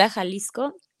Cocula,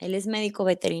 Jalisco. Él es médico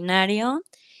veterinario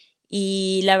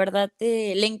y la verdad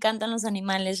le encantan los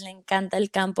animales, le encanta el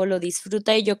campo, lo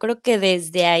disfruta y yo creo que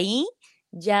desde ahí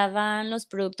ya van los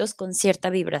productos con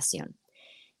cierta vibración.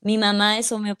 Mi mamá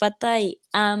es homeópata y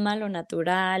ama lo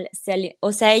natural,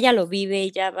 o sea, ella lo vive,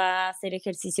 ella va a hacer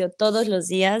ejercicio todos los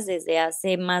días desde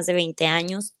hace más de 20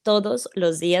 años, todos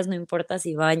los días, no importa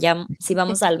si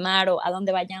vamos al mar o a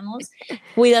donde vayamos,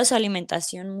 cuida su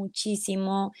alimentación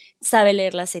muchísimo, sabe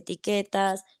leer las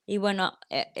etiquetas y bueno,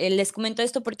 les comento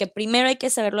esto porque primero hay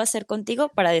que saberlo hacer contigo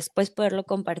para después poderlo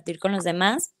compartir con los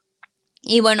demás.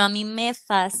 Y bueno, a mí me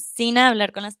fascina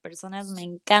hablar con las personas, me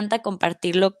encanta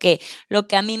compartir lo que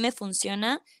a mí me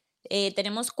funciona.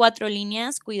 Tenemos 4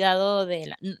 líneas, cuidado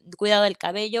del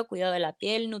cabello, cuidado de la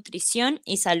piel, nutrición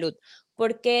y salud,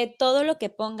 porque todo lo que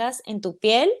pongas en tu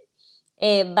piel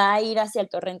va a ir hacia el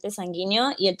torrente sanguíneo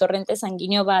y el torrente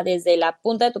sanguíneo va desde la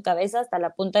punta de tu cabeza hasta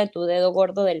la punta de tu dedo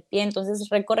gordo del pie, entonces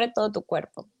recorre todo tu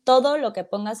cuerpo. Todo lo que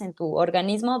pongas en tu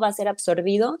organismo va a ser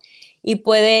absorbido y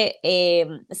puede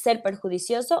ser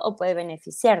perjudicioso o puede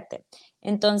beneficiarte.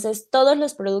 Entonces, todos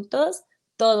los productos,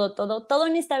 todo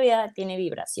en esta vida tiene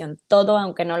vibración, todo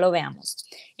aunque no lo veamos.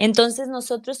 Entonces,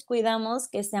 nosotros cuidamos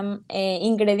que sean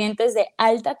ingredientes de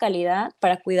alta calidad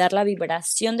para cuidar la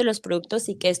vibración de los productos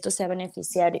y que esto sea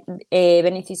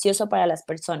beneficioso para las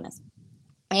personas.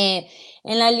 Eh,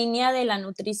 en la línea de la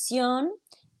nutrición,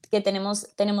 que tenemos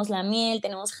la miel,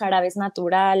 tenemos jarabes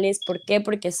naturales. ¿Por qué?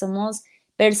 Porque somos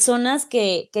personas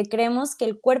que creemos que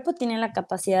el cuerpo tiene la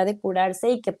capacidad de curarse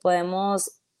y que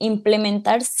podemos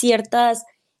implementar ciertos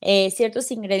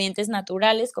ingredientes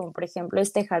naturales, como por ejemplo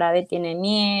este jarabe tiene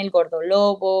miel,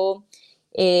 gordolobo,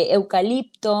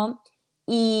 eucalipto,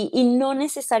 y no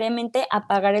necesariamente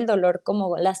apagar el dolor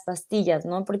como las pastillas,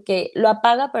 ¿no? Porque lo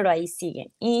apaga, pero ahí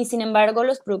sigue. Y sin embargo,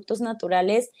 los productos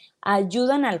naturales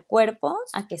ayudan al cuerpo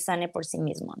a que sane por sí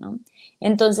mismo, ¿no?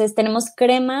 Entonces, tenemos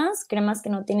cremas que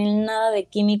no tienen nada de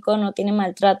químico, no tienen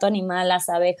maltrato animal. Las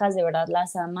abejas, de verdad,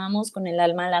 las amamos con el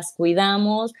alma, las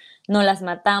cuidamos, no las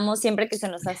matamos. Siempre que se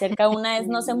nos acerca una es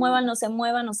no se muevan, no se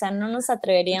muevan, o sea, no nos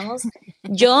atreveríamos.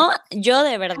 Yo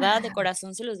de verdad, de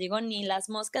corazón se los digo, ni las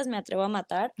moscas me atrevo a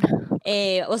matar.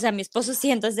 O sea, mi esposo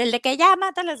sí, entonces el de que ya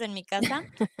mátalas en mi casa,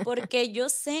 porque yo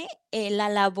sé la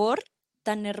labor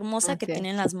tan hermosa que Okay.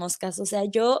 tienen las moscas. O sea,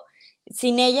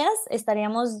 sin ellas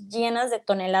estaríamos llenas de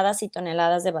toneladas y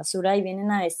toneladas de basura y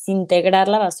vienen a desintegrar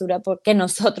la basura porque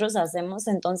nosotros hacemos.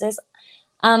 Entonces,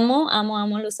 amo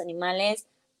los animales,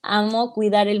 amo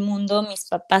cuidar el mundo, mis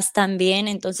papás también.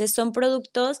 Entonces, son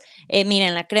productos,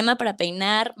 miren, la crema para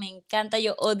peinar, me encanta.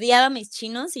 Yo odiaba a mis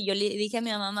chinos y yo le dije a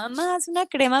mi mamá, mamá, haz una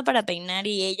crema para peinar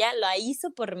y ella la hizo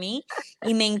por mí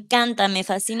y me encanta, me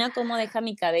fascina cómo deja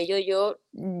mi cabello. Yo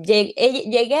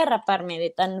llegué a raparme de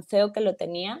tan feo que lo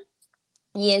tenía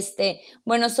y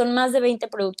bueno, son más de 20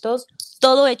 productos,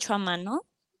 todo hecho a mano.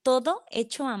 Todo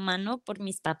hecho a mano por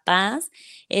mis papás,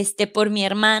 por mi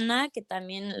hermana, que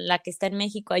también la que está en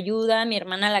México ayuda, mi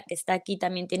hermana la que está aquí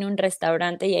también tiene un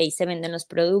restaurante y ahí se venden los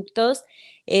productos.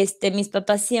 Mis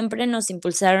papás siempre nos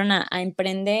impulsaron a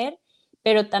emprender,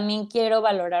 pero también quiero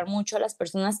valorar mucho a las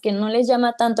personas que no les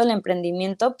llama tanto el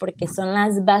emprendimiento porque son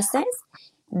las bases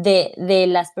de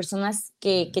las personas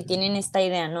que tienen esta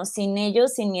idea, ¿no? Sin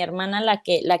ellos, sin mi hermana, la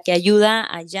que ayuda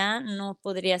allá, no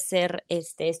podría ser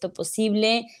esto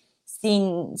posible.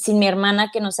 Sin mi hermana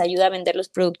que nos ayuda a vender los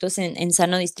productos en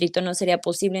Sano Distrito no sería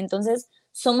posible. Entonces,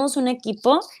 somos un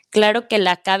equipo. Claro que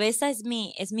la cabeza es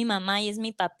mi mamá y es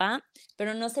mi papá,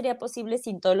 pero no sería posible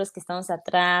sin todos los que estamos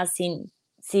atrás, sin,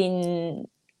 sí,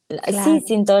 Claro.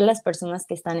 sin todas las personas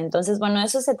que están. Entonces, bueno,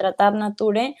 eso se trata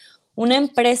Nature, una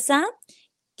empresa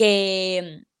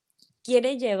que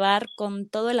quiere llevar con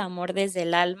todo el amor desde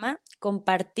el alma,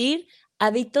 compartir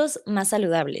hábitos más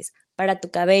saludables para tu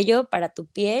cabello, para tu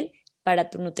piel, para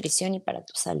tu nutrición y para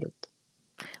tu salud.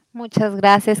 Muchas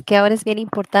gracias, que ahora es bien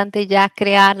importante ya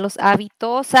crear los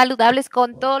hábitos saludables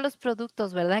con todos los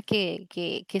productos, ¿verdad?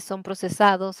 Que son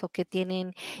procesados o que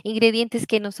tienen ingredientes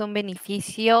que no son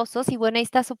beneficiosos. Y bueno, ahí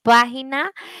está su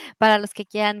página para los que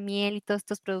quieran miel y todos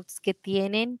estos productos que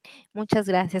tienen. Muchas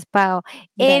gracias, Pau.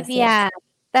 Gracias. Evia,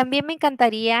 también me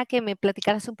encantaría que me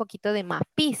platicaras un poquito de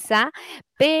Mapisa,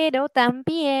 pero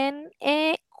también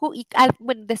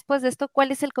bueno, después de esto, ¿cuál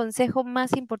es el consejo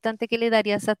más importante que le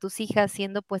darías a tus hijas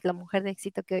siendo pues la mujer de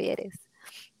éxito que hoy eres?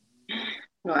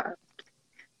 Wow.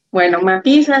 Bueno,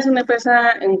 Matiza es una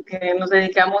empresa en que nos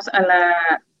dedicamos a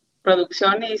la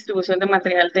producción y distribución de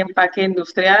material de empaque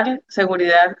industrial,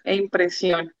 seguridad e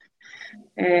impresión.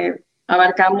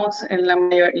 Abarcamos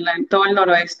en todo el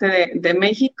noroeste de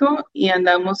México y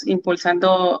andamos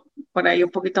impulsando por ahí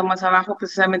un poquito más abajo,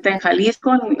 precisamente en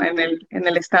Jalisco, en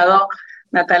el estado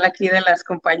natal aquí de las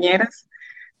compañeras.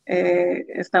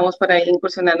 Estamos por ahí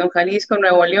incursionando en Jalisco,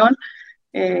 Nuevo León,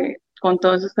 con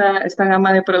toda esta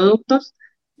gama de productos,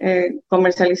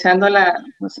 comercializándola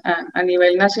pues, a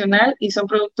nivel nacional, y son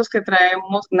productos que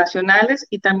traemos nacionales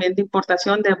y también de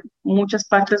importación de muchas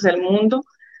partes del mundo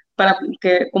para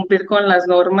cumplir con las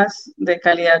normas de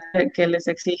calidad que les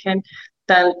exigen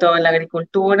tanto en la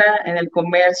agricultura, en el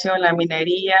comercio, en la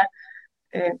minería,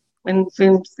 eh, en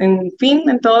fin,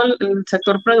 en todo el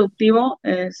sector productivo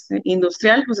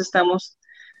industrial, pues estamos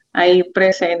ahí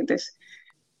presentes.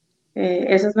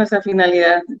 Esa es nuestra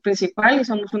finalidad principal y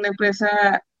somos una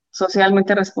empresa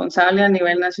socialmente responsable a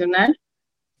nivel nacional.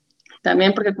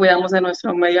 También porque cuidamos de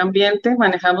nuestro medio ambiente,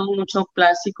 manejamos mucho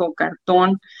plástico,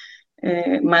 cartón,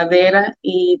 madera,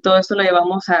 y todo esto lo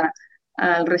llevamos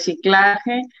al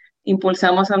reciclaje.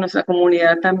 Impulsamos a nuestra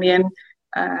comunidad también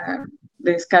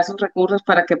de escasos recursos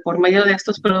para que por medio de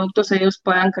estos productos ellos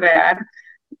puedan crear,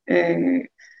 eh,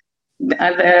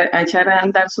 a echar a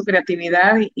andar su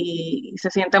creatividad y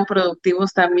se sientan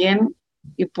productivos también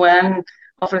y puedan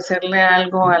ofrecerle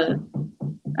algo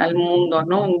al mundo,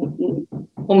 ¿no?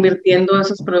 Convirtiendo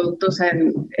esos productos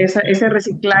ese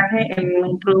reciclaje en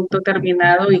un producto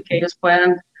terminado y que ellos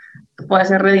pueda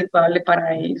ser redituable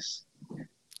para ellos.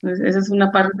 Entonces, esa es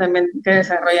una parte también que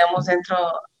desarrollamos dentro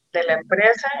de la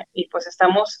empresa, y pues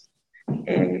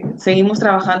seguimos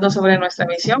trabajando sobre nuestra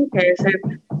visión, que es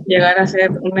llegar a ser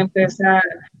una empresa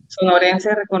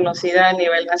sonorense reconocida a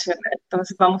nivel nacional.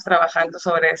 Entonces vamos trabajando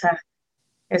sobre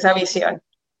esa visión.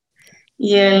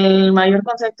 Y el mayor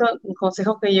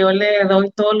consejo que yo le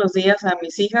doy todos los días a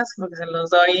mis hijas, porque se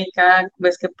los doy cada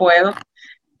vez que puedo,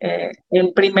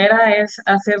 en primera es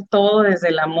hacer todo desde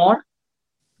el amor,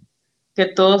 que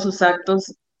todos sus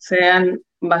actos sean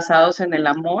basados en el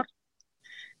amor,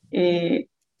 eh,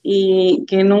 y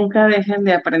que nunca dejen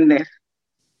de aprender,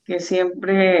 que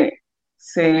siempre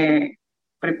se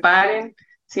preparen,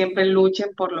 siempre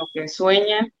luchen por lo que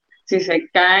sueñan. Si se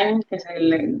caen, que se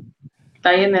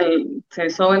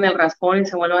soben el raspón y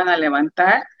se vuelvan a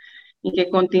levantar, y que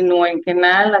continúen, que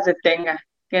nada las detenga,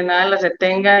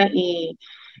 y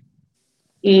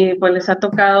pues les ha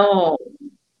tocado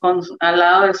al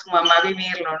lado de su mamá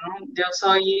vivirlo, ¿no? Yo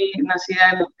soy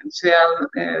nacida en Ciudad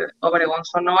Obregón,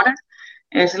 Sonora.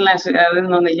 Es la ciudad en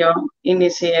donde yo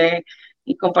inicié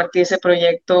y compartí ese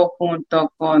proyecto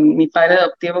junto con mi padre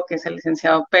adoptivo, que es el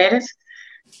licenciado Pérez.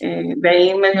 De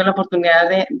ahí me dio la oportunidad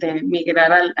de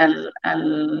migrar a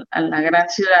la gran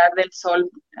ciudad del sol,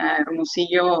 a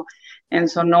Hermosillo, en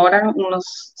Sonora,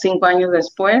 unos 5 años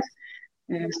después.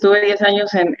 Estuve 10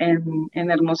 años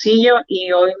en Hermosillo,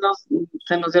 y hoy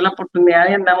se nos dio la oportunidad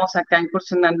y andamos acá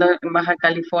incursionando en Baja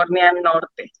California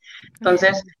Norte.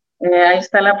 Entonces, ahí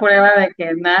está la prueba de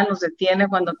que nada nos detiene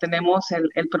cuando tenemos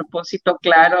el propósito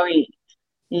claro,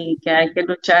 y que hay que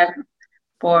luchar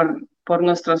por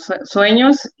nuestros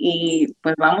sueños, y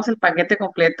pues vamos el paquete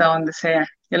completo a donde sea.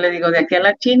 Yo le digo, de aquí a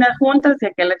la China juntas, de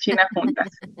aquí a la China juntas.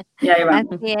 Y ahí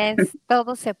vamos. Así es,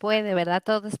 todo se puede, ¿verdad?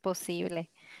 Todo es posible.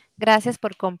 Gracias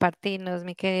por compartirnos,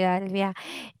 mi querida Elvia.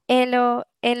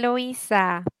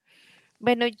 Eloísa,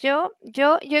 bueno, yo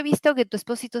he visto que tu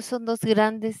esposito son dos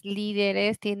grandes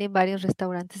líderes, tienen varios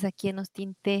restaurantes aquí en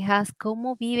Austin, Texas.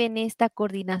 ¿Cómo viven esta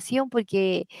coordinación?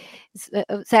 Porque,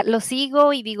 o sea, lo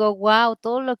sigo y digo, wow,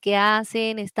 todo lo que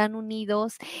hacen, están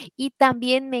unidos. Y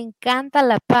también me encanta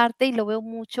la parte, y lo veo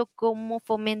mucho, cómo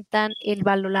fomentan el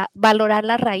valorar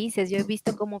las raíces. Yo he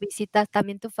visto cómo visitas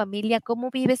también tu familia,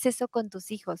 cómo vives eso con tus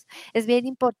hijos. Es bien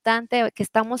importante que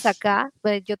estamos acá,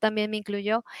 pues yo también me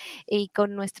incluyo, y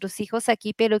con nuestros hijos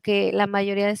aquí, pero que la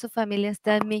mayoría de su familia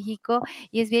está en México,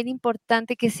 y es bien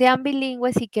importante que sean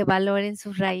bilingües y que valoren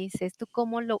sus raíces.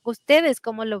 Ustedes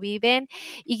cómo lo viven,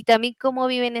 y también cómo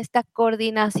viven esta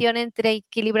coordinación entre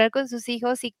equilibrar con sus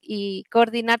hijos y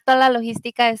coordinar toda la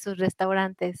logística de sus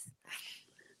restaurantes?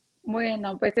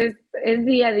 Bueno, pues es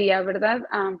día a día, ¿verdad?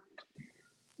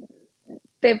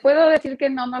 Te puedo decir que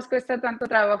no nos cuesta tanto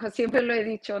trabajo, siempre lo he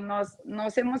dicho, nos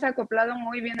hemos acoplado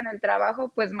muy bien en el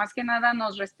trabajo, pues más que nada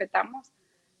nos respetamos.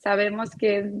 Sabemos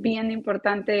que es bien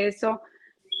importante eso.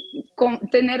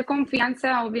 Tener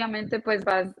confianza, obviamente, pues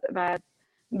vas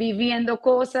viviendo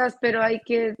cosas, pero hay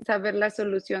que saberlas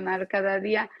solucionar cada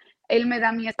día. Él me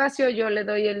da mi espacio, yo le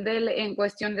doy el de él en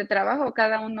cuestión de trabajo,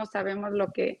 cada uno sabemos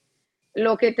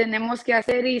lo que tenemos que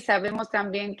hacer y sabemos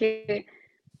también que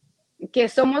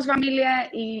somos familia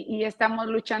y estamos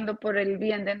luchando por el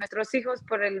bien de nuestros hijos,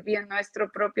 por el bien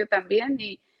nuestro propio también.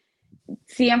 Y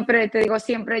siempre, te digo,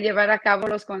 siempre llevar a cabo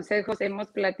los consejos. Hemos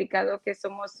platicado que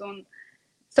somos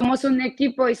un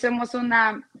equipo y somos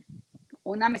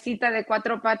una mesita de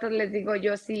 4 patas, les digo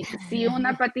yo. Si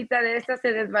una patita de esta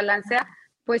se desbalancea,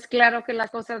 pues claro que las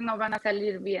cosas no van a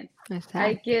salir bien. Exacto.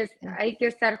 Hay que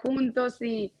estar juntos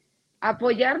y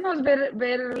apoyarnos,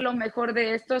 ver lo mejor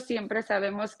de esto. Siempre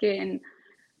sabemos que,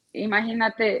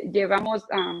 imagínate, llevamos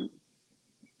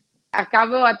a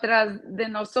cabo atrás de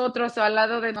nosotros o al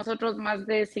lado de nosotros más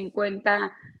de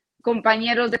 50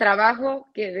 compañeros de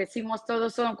trabajo que decimos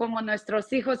todos son como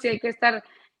nuestros hijos y hay que estar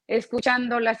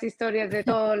escuchando las historias de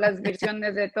todos, las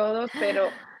versiones de todos, pero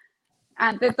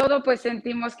ante todo pues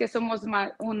sentimos que somos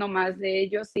uno más de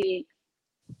ellos y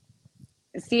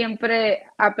siempre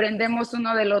aprendemos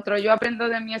uno del otro. Yo aprendo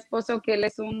de mi esposo que él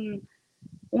es un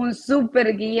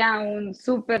súper guía, un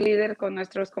súper líder con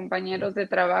nuestros compañeros de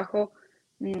trabajo.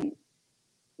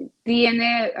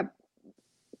 Tiene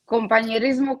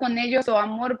compañerismo con ellos o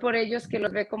amor por ellos que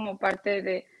los ve como parte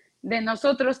de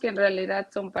nosotros, que en realidad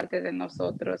son parte de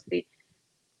nosotros. Y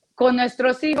con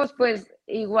nuestros hijos, pues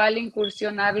igual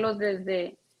incursionarlos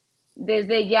desde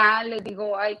ya, les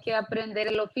digo, hay que aprender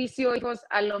el oficio, hijos,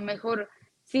 a lo mejor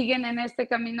siguen en este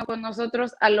camino con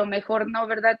nosotros, a lo mejor no,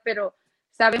 ¿verdad? Pero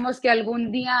sabemos que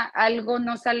algún día algo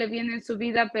no sale bien en su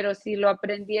vida, pero si lo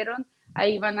aprendieron,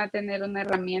 ahí van a tener una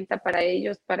herramienta para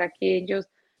ellos, para que ellos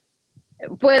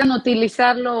puedan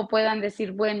utilizarlo o puedan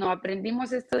decir, bueno,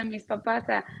 aprendimos esto de mis papás,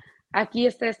 aquí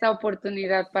está esta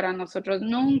oportunidad para nosotros.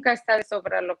 Nunca está de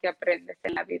sobra lo que aprendes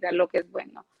en la vida, lo que es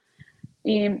bueno.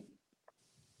 Y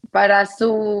para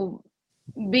su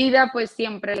vida, pues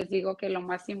siempre les digo que lo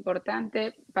más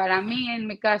importante para mí, en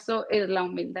mi caso, es la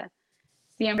humildad.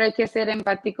 Siempre hay que ser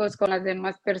empáticos con las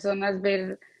demás personas,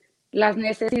 ver las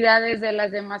necesidades de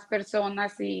las demás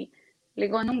personas y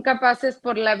digo, nunca pases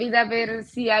por la vida a ver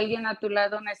si alguien a tu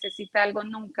lado necesita algo,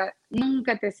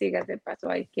 nunca te sigas de paso,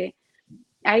 hay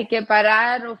que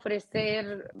parar,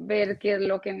 ofrecer, ver qué es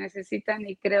lo que necesitan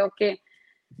y creo que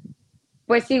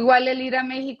pues igual el ir a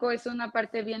México es una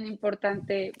parte bien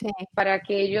importante Sí. para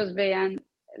que ellos vean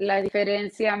la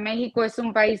diferencia. México es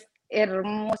un país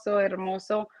hermoso,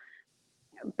 hermoso,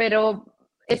 pero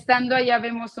estando allá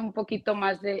vemos un poquito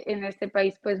más en este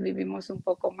país, pues vivimos un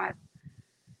poco más.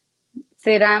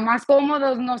 Será más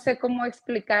cómodos, no sé cómo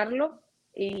explicarlo.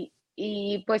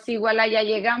 Y pues igual allá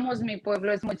llegamos, mi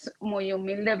pueblo es muy, muy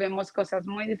humilde, vemos cosas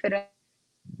muy diferentes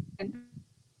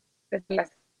de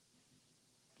las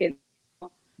que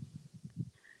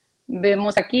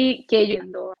vemos aquí, que ellos,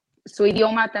 su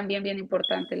idioma también bien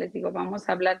importante, les digo, vamos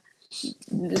a hablar,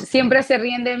 siempre se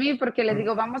ríen de mí porque les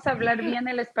digo, vamos a hablar bien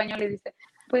el español y dice,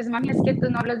 pues mami, es que tú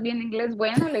no hablas bien inglés.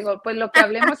 Bueno, le digo, pues lo que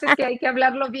hablemos es que hay que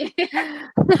hablarlo bien.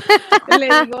 Le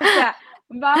digo, o sea,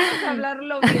 vamos a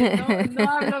hablarlo bien, no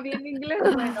hablo bien inglés,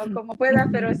 bueno, como pueda,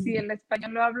 pero si el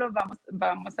español lo hablo,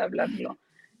 vamos a hablarlo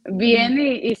bien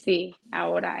y sí,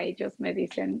 ahora ellos me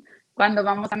dicen, cuando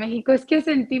vamos a México, es que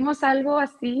sentimos algo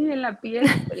así en la piel,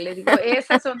 le digo,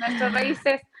 esas son nuestras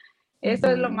raíces,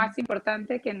 eso es lo más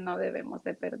importante que no debemos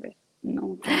de perder,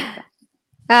 nunca.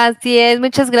 Así es,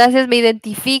 muchas gracias, me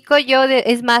identifico yo,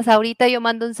 es más, ahorita yo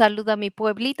mando un saludo a mi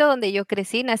pueblito donde yo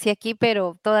crecí, nací aquí,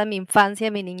 pero toda mi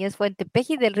infancia, mi niñez fue en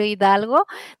Tepeji del Río Hidalgo,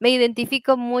 me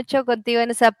identifico mucho contigo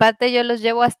en esa parte, yo los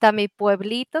llevo hasta mi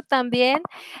pueblito también,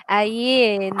 ahí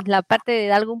en la parte de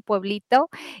Hidalgo, un pueblito,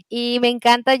 y me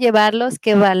encanta llevarlos,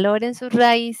 que valoren sus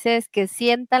raíces, que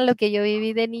sientan lo que yo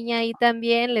viví de niña ahí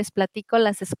también, les platico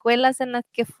las escuelas en las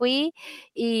que fui,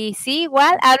 y sí,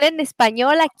 igual, hablen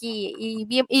español aquí y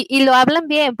bien, y lo hablan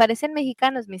bien, parecen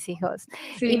mexicanos mis hijos.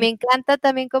 Y me Sí, encanta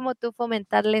también como tú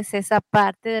fomentarles esa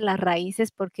parte de las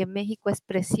raíces, porque México es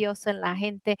precioso en la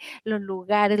gente, los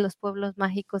lugares, los pueblos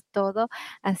mágicos, todo.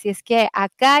 Así es que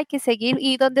acá hay que seguir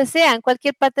y donde sea, en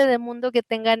cualquier parte del mundo que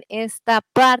tengan esta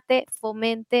parte,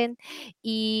 fomenten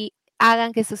y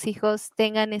hagan que sus hijos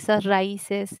tengan esas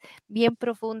raíces bien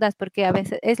profundas, porque a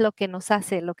veces es lo que nos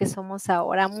hace lo que somos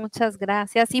ahora. Muchas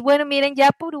gracias. Y bueno, miren,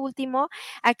 ya por último,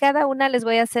 a cada una les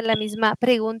voy a hacer la misma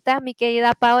pregunta. Mi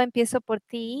querida Pau, empiezo por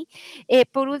ti.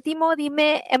 Por último,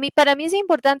 dime, para mí es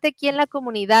importante aquí en la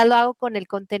comunidad, lo hago con el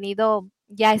contenido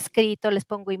ya escrito, les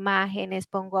pongo imágenes,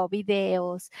 pongo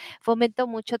videos, fomento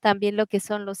mucho también lo que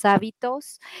son los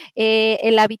hábitos,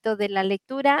 el hábito de la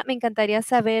lectura. Me encantaría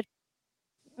saber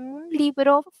un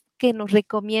libro que nos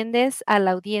recomiendes a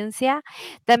la audiencia.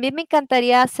 También me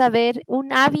encantaría saber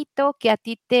un hábito que a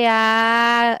ti te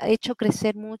ha hecho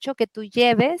crecer mucho, que tú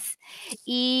lleves,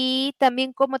 y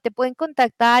también cómo te pueden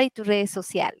contactar y tus redes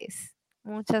sociales.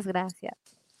 Muchas gracias.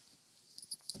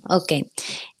 Ok.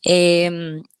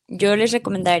 Yo les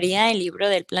recomendaría el libro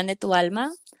del plan de tu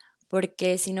alma,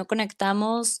 porque si no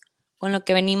conectamos con lo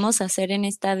que venimos a hacer en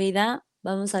esta vida,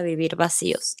 vamos a vivir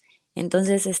vacíos.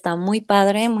 Entonces está muy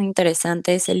padre, muy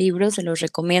interesante ese libro, se los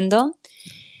recomiendo.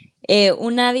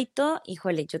 Un hábito,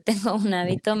 híjole, yo tengo un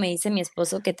hábito, me dice mi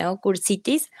esposo que tengo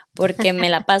cursitis porque me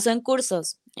la paso en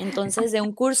cursos. Entonces, de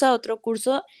un curso a otro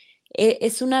curso,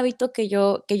 es un hábito que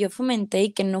yo fomenté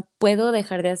y que no puedo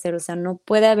dejar de hacer. O sea, no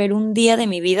puede haber un día de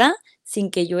mi vida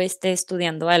sin que yo esté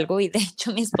estudiando algo. Y de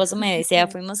hecho, mi esposo me decía,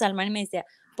 fuimos al mar y me decía,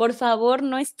 por favor,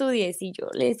 no estudies. Y yo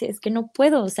le decía, es que no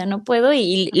puedo, o sea, no puedo.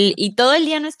 Y todo el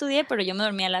día no estudié, pero yo me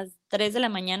dormía a las 3 de la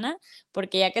mañana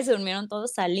porque ya que se durmieron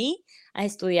todos salí a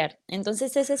estudiar.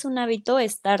 Entonces, ese es un hábito,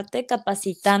 estarte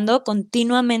capacitando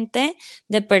continuamente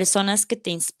de personas que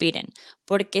te inspiren,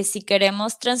 porque si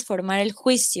queremos transformar el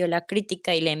juicio, la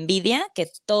crítica y la envidia, que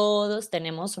todos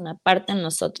tenemos una parte en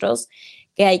nosotros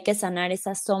que hay que sanar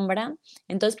esa sombra,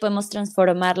 entonces podemos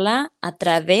transformarla a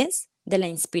través de la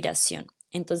inspiración.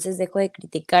 Entonces dejo de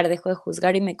criticar, dejo de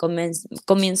juzgar y me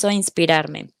comienzo a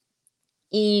inspirarme.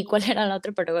 ¿Y cuál era la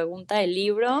otra pregunta? ¿El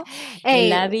libro?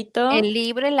 ¿El hábito? El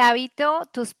libro, el hábito,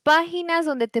 tus páginas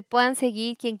donde te puedan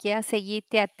seguir, quien quiera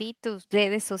seguirte a ti, tus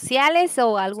redes sociales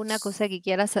o alguna cosa que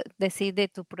quieras decir de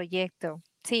tu proyecto.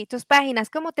 Sí, tus páginas,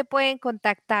 ¿cómo te pueden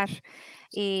contactar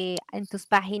en tus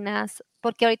páginas?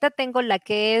 Porque ahorita tengo la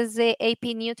que es de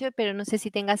AP Newton, pero no sé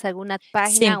si tengas alguna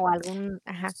página Sí. o algún,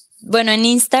 ajá. Bueno, en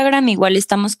Instagram igual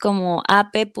estamos como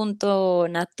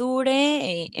ap.nature,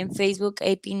 en Facebook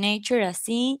apnature,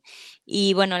 así.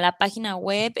 Y bueno, la página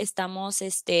web estamos,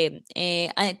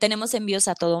 tenemos envíos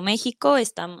a todo México,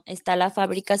 está la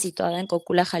fábrica situada en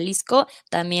Cocula, Jalisco.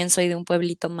 También soy de un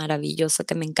pueblito maravilloso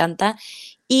que me encanta.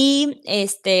 Y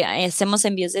hacemos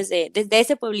envíos desde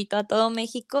ese pueblito a todo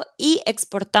México y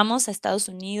exportamos a Estados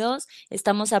Unidos.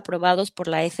 Estamos aprobados por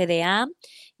la FDA.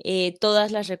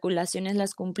 Todas las regulaciones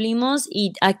las cumplimos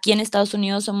y aquí en Estados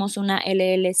Unidos somos una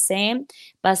LLC,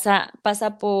 pasa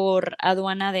por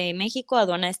aduana de México,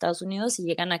 aduana de Estados Unidos y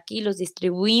llegan aquí, los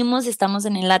distribuimos, estamos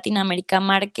en el Latin America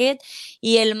Market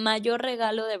y el mayor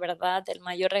regalo de verdad, el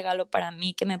mayor regalo para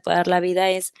mí que me puede dar la vida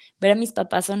es ver a mis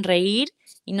papás sonreír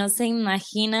y no se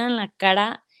imaginan la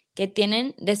cara que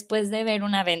tienen después de ver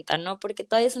una venta, ¿no? Porque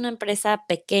todavía es una empresa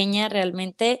pequeña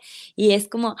realmente y es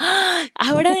como, ¡ah!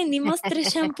 Ahora vendimos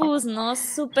 3 shampoos, ¿no?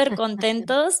 Súper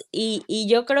contentos y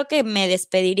yo creo que me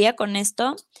despediría con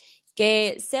esto,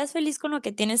 que seas feliz con lo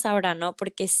que tienes ahora, ¿no?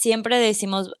 Porque siempre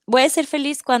decimos, voy a ser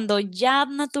feliz cuando ya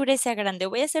Nature sea grande,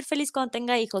 voy a ser feliz cuando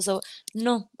tenga hijos, o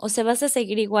no, o se vas a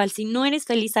seguir igual. Si no eres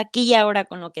feliz aquí y ahora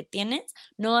con lo que tienes,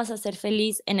 no vas a ser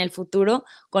feliz en el futuro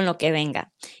con lo que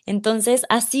venga. Entonces,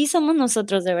 así somos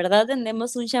nosotros, de verdad,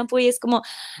 vendemos un shampoo y es como,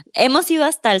 hemos ido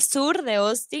hasta el sur de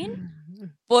Austin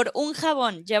por un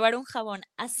jabón, llevar un jabón.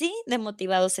 Así de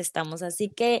motivados estamos. Así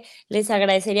que les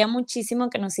agradecería muchísimo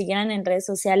que nos siguieran en redes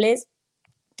sociales,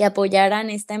 que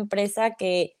apoyaran esta empresa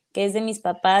que es de mis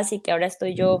papás y que ahora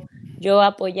estoy yo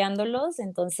apoyándolos.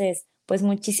 Entonces, pues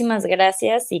muchísimas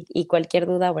gracias y cualquier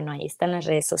duda, bueno, ahí están las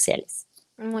redes sociales.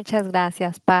 Muchas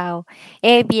gracias, Pau.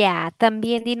 Evia,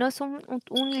 también dinos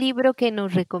un libro que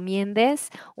nos recomiendes,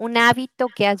 un hábito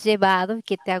que has llevado y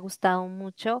que te ha gustado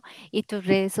mucho y tus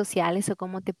redes sociales o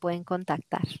cómo te pueden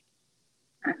contactar.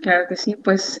 Claro que sí,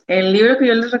 pues el libro que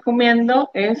yo les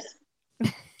recomiendo es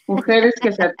Mujeres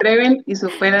que se atreven y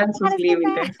superan sus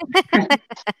límites.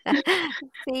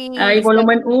 Sí, Hay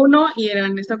volumen 1 y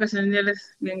en esta ocasión ya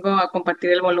les vengo a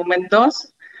compartir el volumen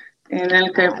 2, en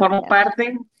el que formo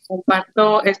parte.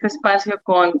 Comparto este espacio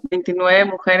con 29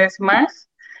 mujeres más.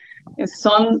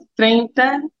 Son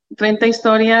 30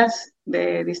 historias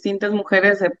de distintas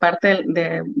mujeres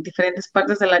de diferentes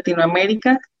partes de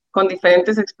Latinoamérica, con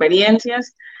diferentes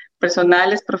experiencias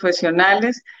personales,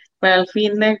 profesionales, pero al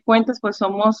fin de cuentas, pues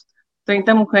somos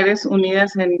 30 mujeres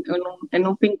unidas en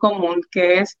un fin común,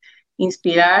 que es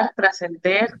inspirar,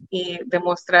 trascender y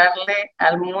demostrarle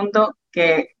al mundo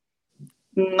que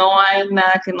no hay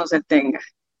nada que nos detenga.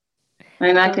 No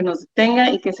hay nada que nos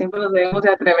detenga y que siempre nos debemos de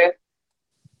atrever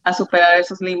a superar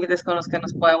esos límites con los que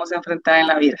nos podemos enfrentar en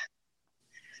la vida.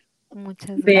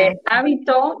 Muchas De gracias.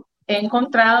 hábito, he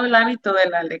encontrado el hábito de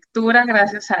la lectura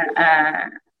gracias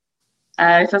a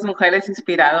esas mujeres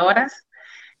inspiradoras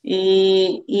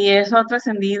y eso ha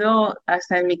trascendido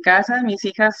hasta en mi casa. Mis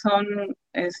hijas son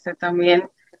también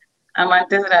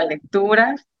amantes de la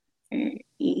lectura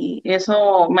y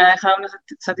eso me ha dejado una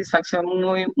satisfacción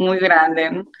muy, muy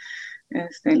grande, ¿no?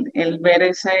 El ver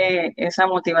esa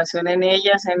motivación en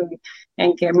ellas,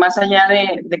 en que más allá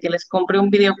de que les compre un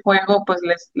videojuego, pues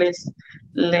les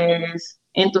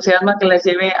entusiasma que les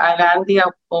lleve a Gandhi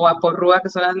o a Porrúa, que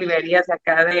son las librerías de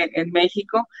acá en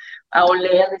México, a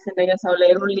oler, dicen ellas, a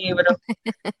oler un libro,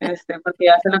 porque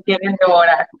ya se lo quieren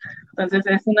devorar. Entonces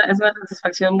es una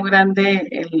satisfacción muy grande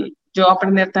el yo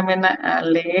aprender también a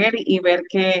leer y ver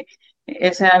que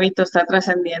ese hábito está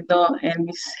trascendiendo en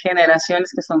mis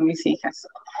generaciones, que son mis hijas.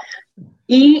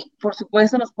 Y por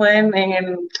supuesto nos pueden,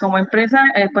 como empresa,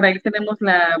 por ahí tenemos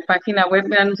la página web,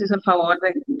 ya nos hizo el favor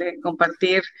de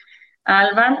compartir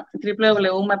Alba,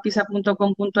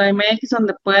 www.mapisa.com.mx,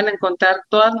 donde pueden encontrar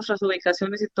todas nuestras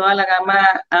ubicaciones y toda la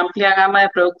amplia gama de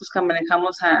productos que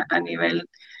manejamos a nivel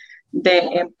de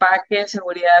empaque,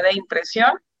 seguridad e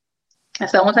impresión.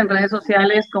 Estamos en redes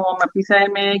sociales como Mapisa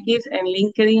MX, en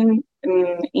LinkedIn,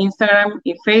 en Instagram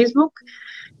y Facebook.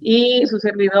 Y su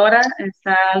servidora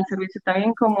está al servicio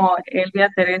también como Elvia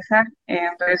Teresa en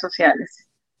redes sociales.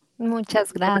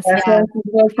 Muchas Gracias gracias.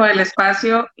 por el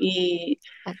espacio y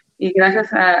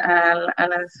gracias a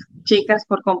las chicas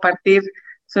por compartir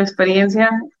su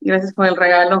experiencia. Gracias por el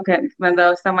regalo que me han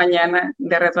dado esta mañana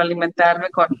de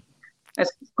retroalimentarme con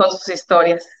sus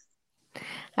historias.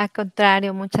 Al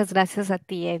contrario, muchas gracias a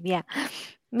ti, Evia.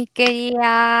 Mi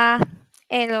querida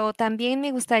Elo, también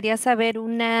me gustaría saber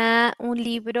un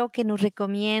libro que nos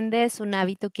recomiendes, un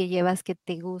hábito que llevas que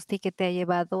te guste y que te ha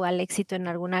llevado al éxito en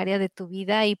algún área de tu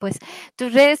vida y pues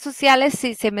tus redes sociales,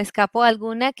 si se me escapó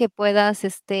alguna que puedas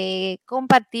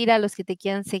compartir a los que te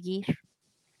quieran seguir.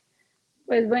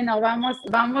 Pues bueno,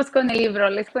 vamos con el libro.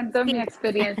 Les cuento mi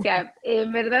experiencia.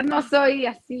 En verdad no soy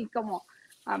así como,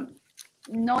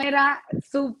 no era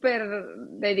súper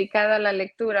dedicada a la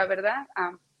lectura, ¿verdad?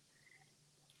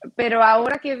 Pero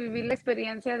ahora que viví la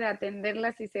experiencia de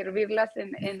atenderlas y servirlas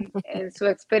en su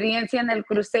experiencia en el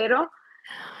crucero,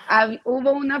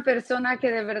 hubo una persona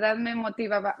que de verdad me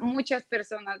motivaba, muchas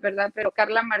personas, ¿verdad? Pero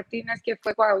Carla Martínez, que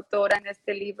fue coautora en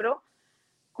este libro,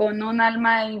 con un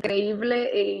alma increíble.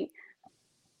 Y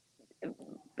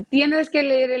tienes que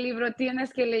leer el libro,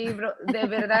 tienes que leerlo. De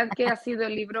verdad que ha sido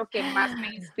el libro que más me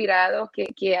ha inspirado,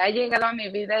 que ha llegado a mi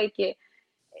vida y que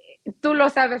tú lo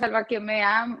sabes, Alba, que me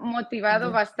ha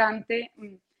motivado bastante.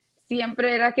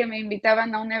 Siempre era que me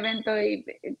invitaban a un evento y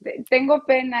tengo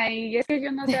pena y es que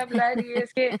yo no sé hablar y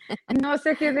es que no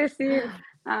sé qué decir.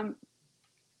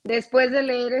 Después de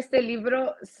leer este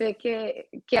libro, sé que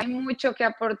hay mucho que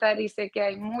aportar y sé que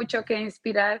hay mucho que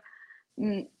inspirar.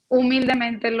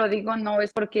 Humildemente lo digo, no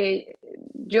es porque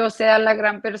yo sea la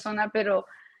gran persona, pero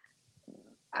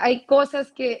hay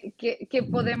cosas que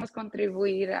podemos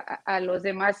contribuir a los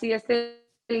demás. Y este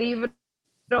libro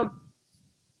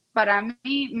para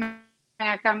mí me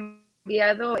ha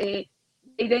cambiado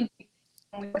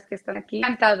identidad que están aquí.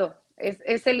 Encantado.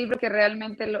 Es el libro que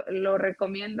realmente lo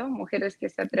recomiendo, Mujeres que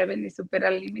se atreven y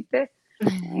superan límites.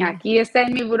 Aquí está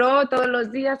en mi buró todos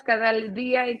los días, cada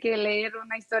día hay que leer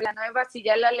una historia nueva. Si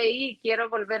ya la leí y quiero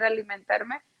volver a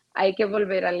alimentarme, hay que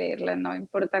volver a leerla, no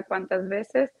importa cuántas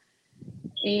veces.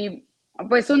 Y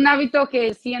pues un hábito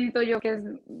que siento yo que es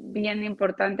bien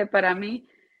importante para mí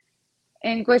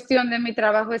en cuestión de mi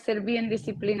trabajo es ser bien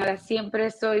disciplinada. Siempre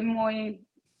soy muy,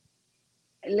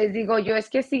 les digo yo, es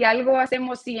que si algo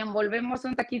hacemos, si envolvemos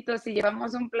un taquito, si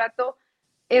llevamos un plato,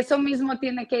 eso mismo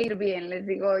tiene que ir bien, les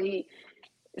digo. Y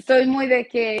soy muy de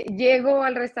que llego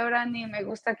al restaurante y me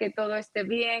gusta que todo esté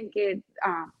bien, que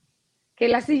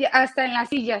las sillas, hasta en las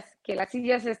sillas, que las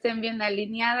sillas estén bien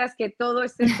alineadas, que todo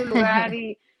esté en su lugar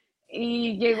y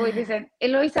llego y dicen,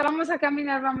 Eloisa, vamos a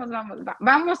caminar,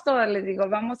 vamos todas, les digo,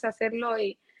 vamos a hacerlo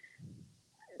y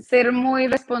ser muy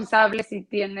responsables y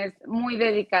tienes muy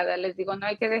dedicada, les digo, no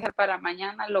hay que dejar para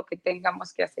mañana lo que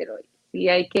tengamos que hacer hoy, si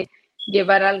hay que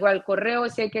llevar algo al correo,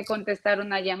 si hay que contestar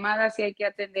una llamada, si hay que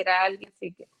atender a alguien,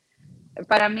 si que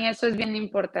para mí eso es bien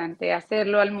importante,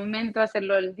 hacerlo al momento,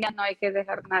 hacerlo el día, no hay que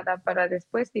dejar nada para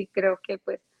después y creo que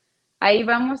pues ahí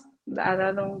vamos, ha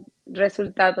dado un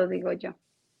resultado, digo yo.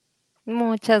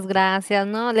 Muchas gracias,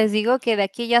 ¿no? Les digo que de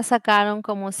aquí ya sacaron,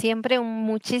 como siempre,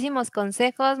 muchísimos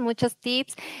consejos, muchos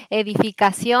tips,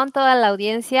 edificación, toda la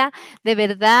audiencia. De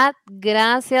verdad,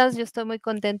 gracias. Yo estoy muy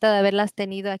contenta de haberlas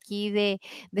tenido aquí, de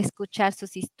escuchar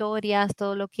sus historias,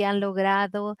 todo lo que han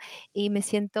logrado y me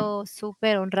siento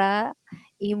súper honrada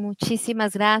Y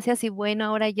muchísimas gracias. Y bueno,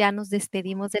 ahora ya nos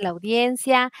despedimos de la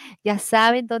audiencia. Ya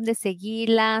saben dónde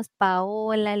seguirlas,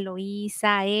 Paola,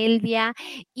 Eloísa, Elvia.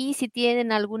 Y si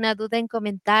tienen alguna duda en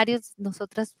comentarios,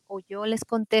 nosotras o yo les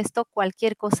contesto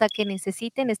cualquier cosa que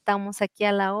necesiten. Estamos aquí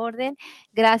a la orden.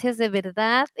 Gracias de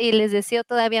verdad. Y les deseo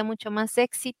todavía mucho más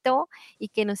éxito y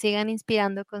que nos sigan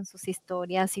inspirando con sus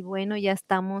historias. Y bueno, ya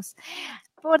estamos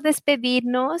por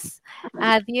despedirnos.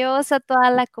 Adiós a toda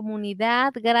la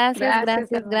comunidad. Gracias, Gracias,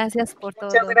 gracias, Alba. gracias por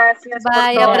Muchas todo. gracias por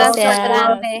Bye, todo. abrazo Gracias.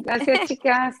 grande. Gracias,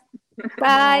 chicas.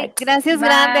 Bye, gracias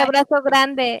grande, Bye. abrazo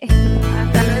grande.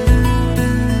 Hasta luego.